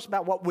do. It's most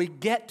about what we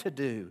get to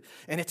do.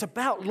 And it's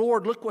about,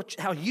 Lord, look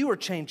how you are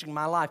changing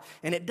my life.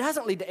 And it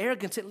doesn't lead to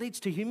arrogance. It leads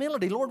to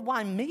humility. Lord,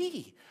 why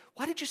me?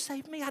 Why did you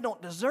save me? I don't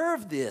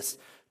deserve this.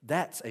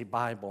 That's a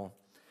Bible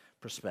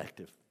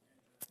perspective.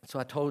 So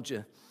I told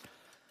you,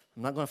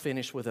 I'm not going to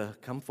finish with a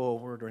come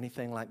forward or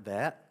anything like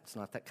that. It's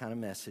not that kind of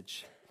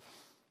message.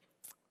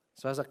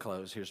 So as I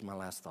close, here's my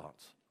last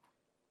thoughts.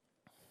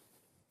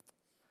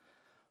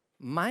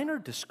 minor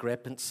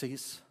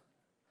discrepancies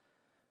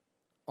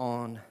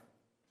so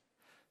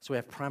we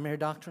have primary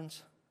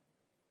doctrines,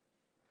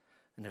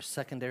 and there's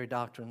secondary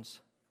doctrines,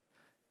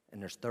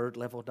 and there's third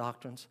level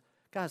doctrines.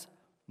 Guys,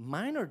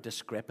 minor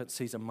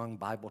discrepancies among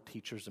Bible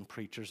teachers and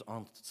preachers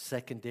on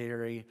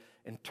secondary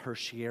and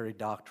tertiary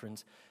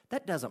doctrines,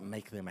 that doesn't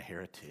make them a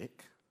heretic.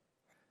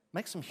 It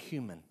makes them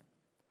human.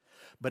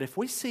 But if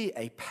we see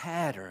a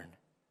pattern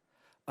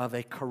of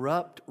a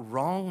corrupt,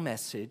 wrong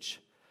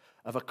message,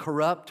 of a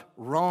corrupt,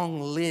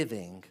 wrong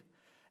living,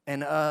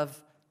 and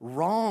of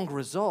wrong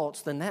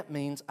results, then that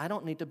means I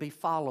don't need to be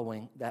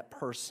following that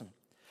person.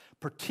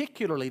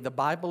 Particularly, the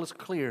Bible is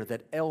clear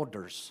that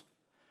elders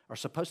are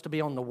supposed to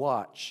be on the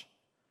watch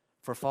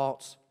for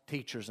false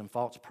teachers and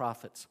false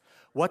prophets.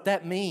 What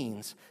that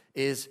means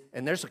is,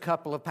 and there's a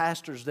couple of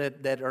pastors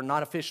that are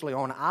not officially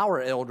on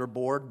our elder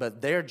board,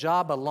 but their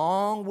job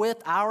along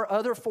with our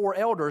other 4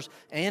 elders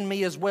and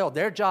me as well,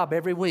 their job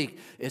every week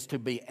is to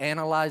be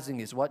analyzing,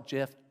 is what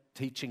Jeff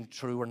teaching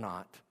true or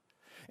not?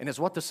 And is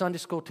what the Sunday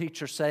school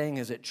teacher saying,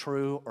 is it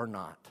true or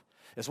not?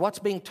 Is what's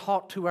being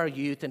taught to our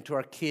youth and to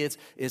our kids,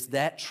 is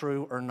that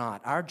true or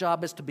not? Our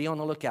job is to be on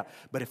the lookout.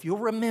 But if you'll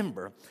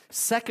remember,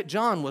 2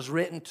 John was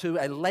written to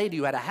a lady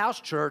who had a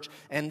house church,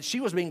 and she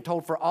was being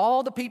told for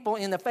all the people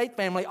in the faith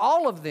family,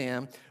 all of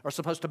them are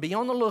supposed to be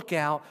on the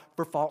lookout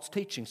for false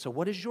teaching. So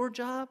what is your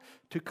job?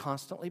 To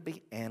constantly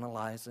be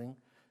analyzing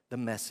the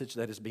message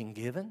that is being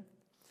given.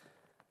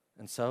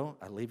 And so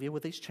I leave you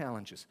with these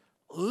challenges.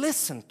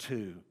 Listen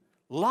to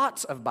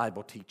lots of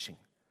Bible teaching.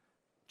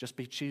 Just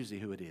be choosy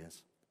who it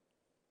is.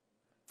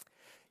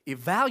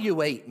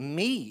 Evaluate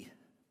me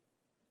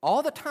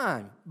all the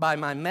time by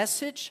my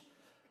message,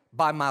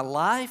 by my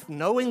life,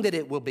 knowing that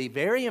it will be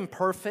very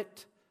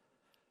imperfect.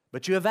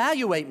 But you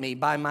evaluate me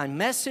by my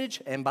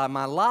message and by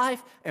my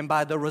life and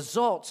by the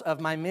results of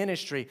my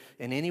ministry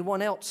and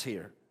anyone else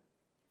here.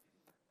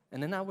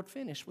 And then I would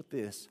finish with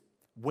this.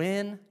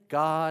 When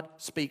God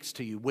speaks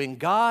to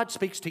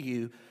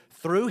you,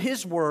 through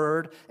His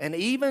Word, and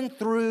even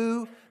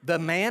through the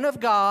man of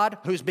God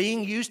who's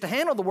being used to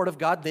handle the Word of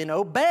God, then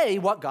obey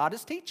what God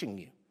is teaching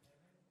you.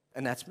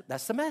 And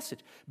that's the message.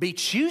 Be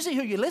choosy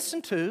who you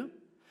listen to.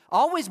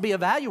 Always be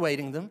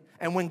evaluating them.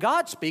 And when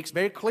God speaks,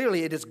 very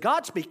clearly it is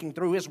God speaking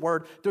through His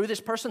Word, through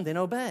this person, then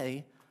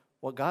obey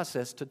what God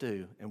says to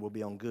do, and we'll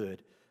be on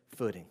good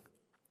footing.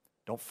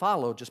 Don't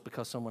follow just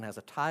because someone has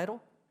a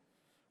title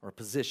or a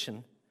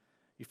position.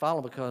 You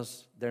follow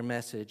because their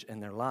message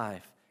and their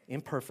life,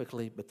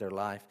 imperfectly, but their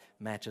life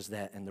matches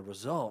that. And the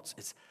results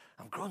is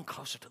I'm growing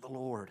closer to the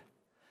Lord,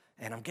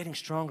 and I'm getting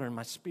stronger in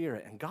my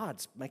spirit, and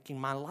God's making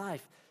my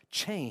life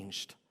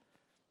changed.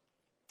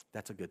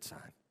 That's a good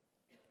sign.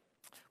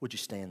 Would you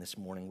stand this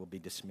morning? We'll be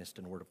dismissed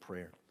in a word of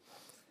prayer.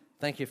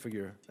 Thank you for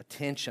your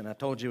attention. I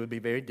told you it would be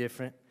very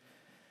different.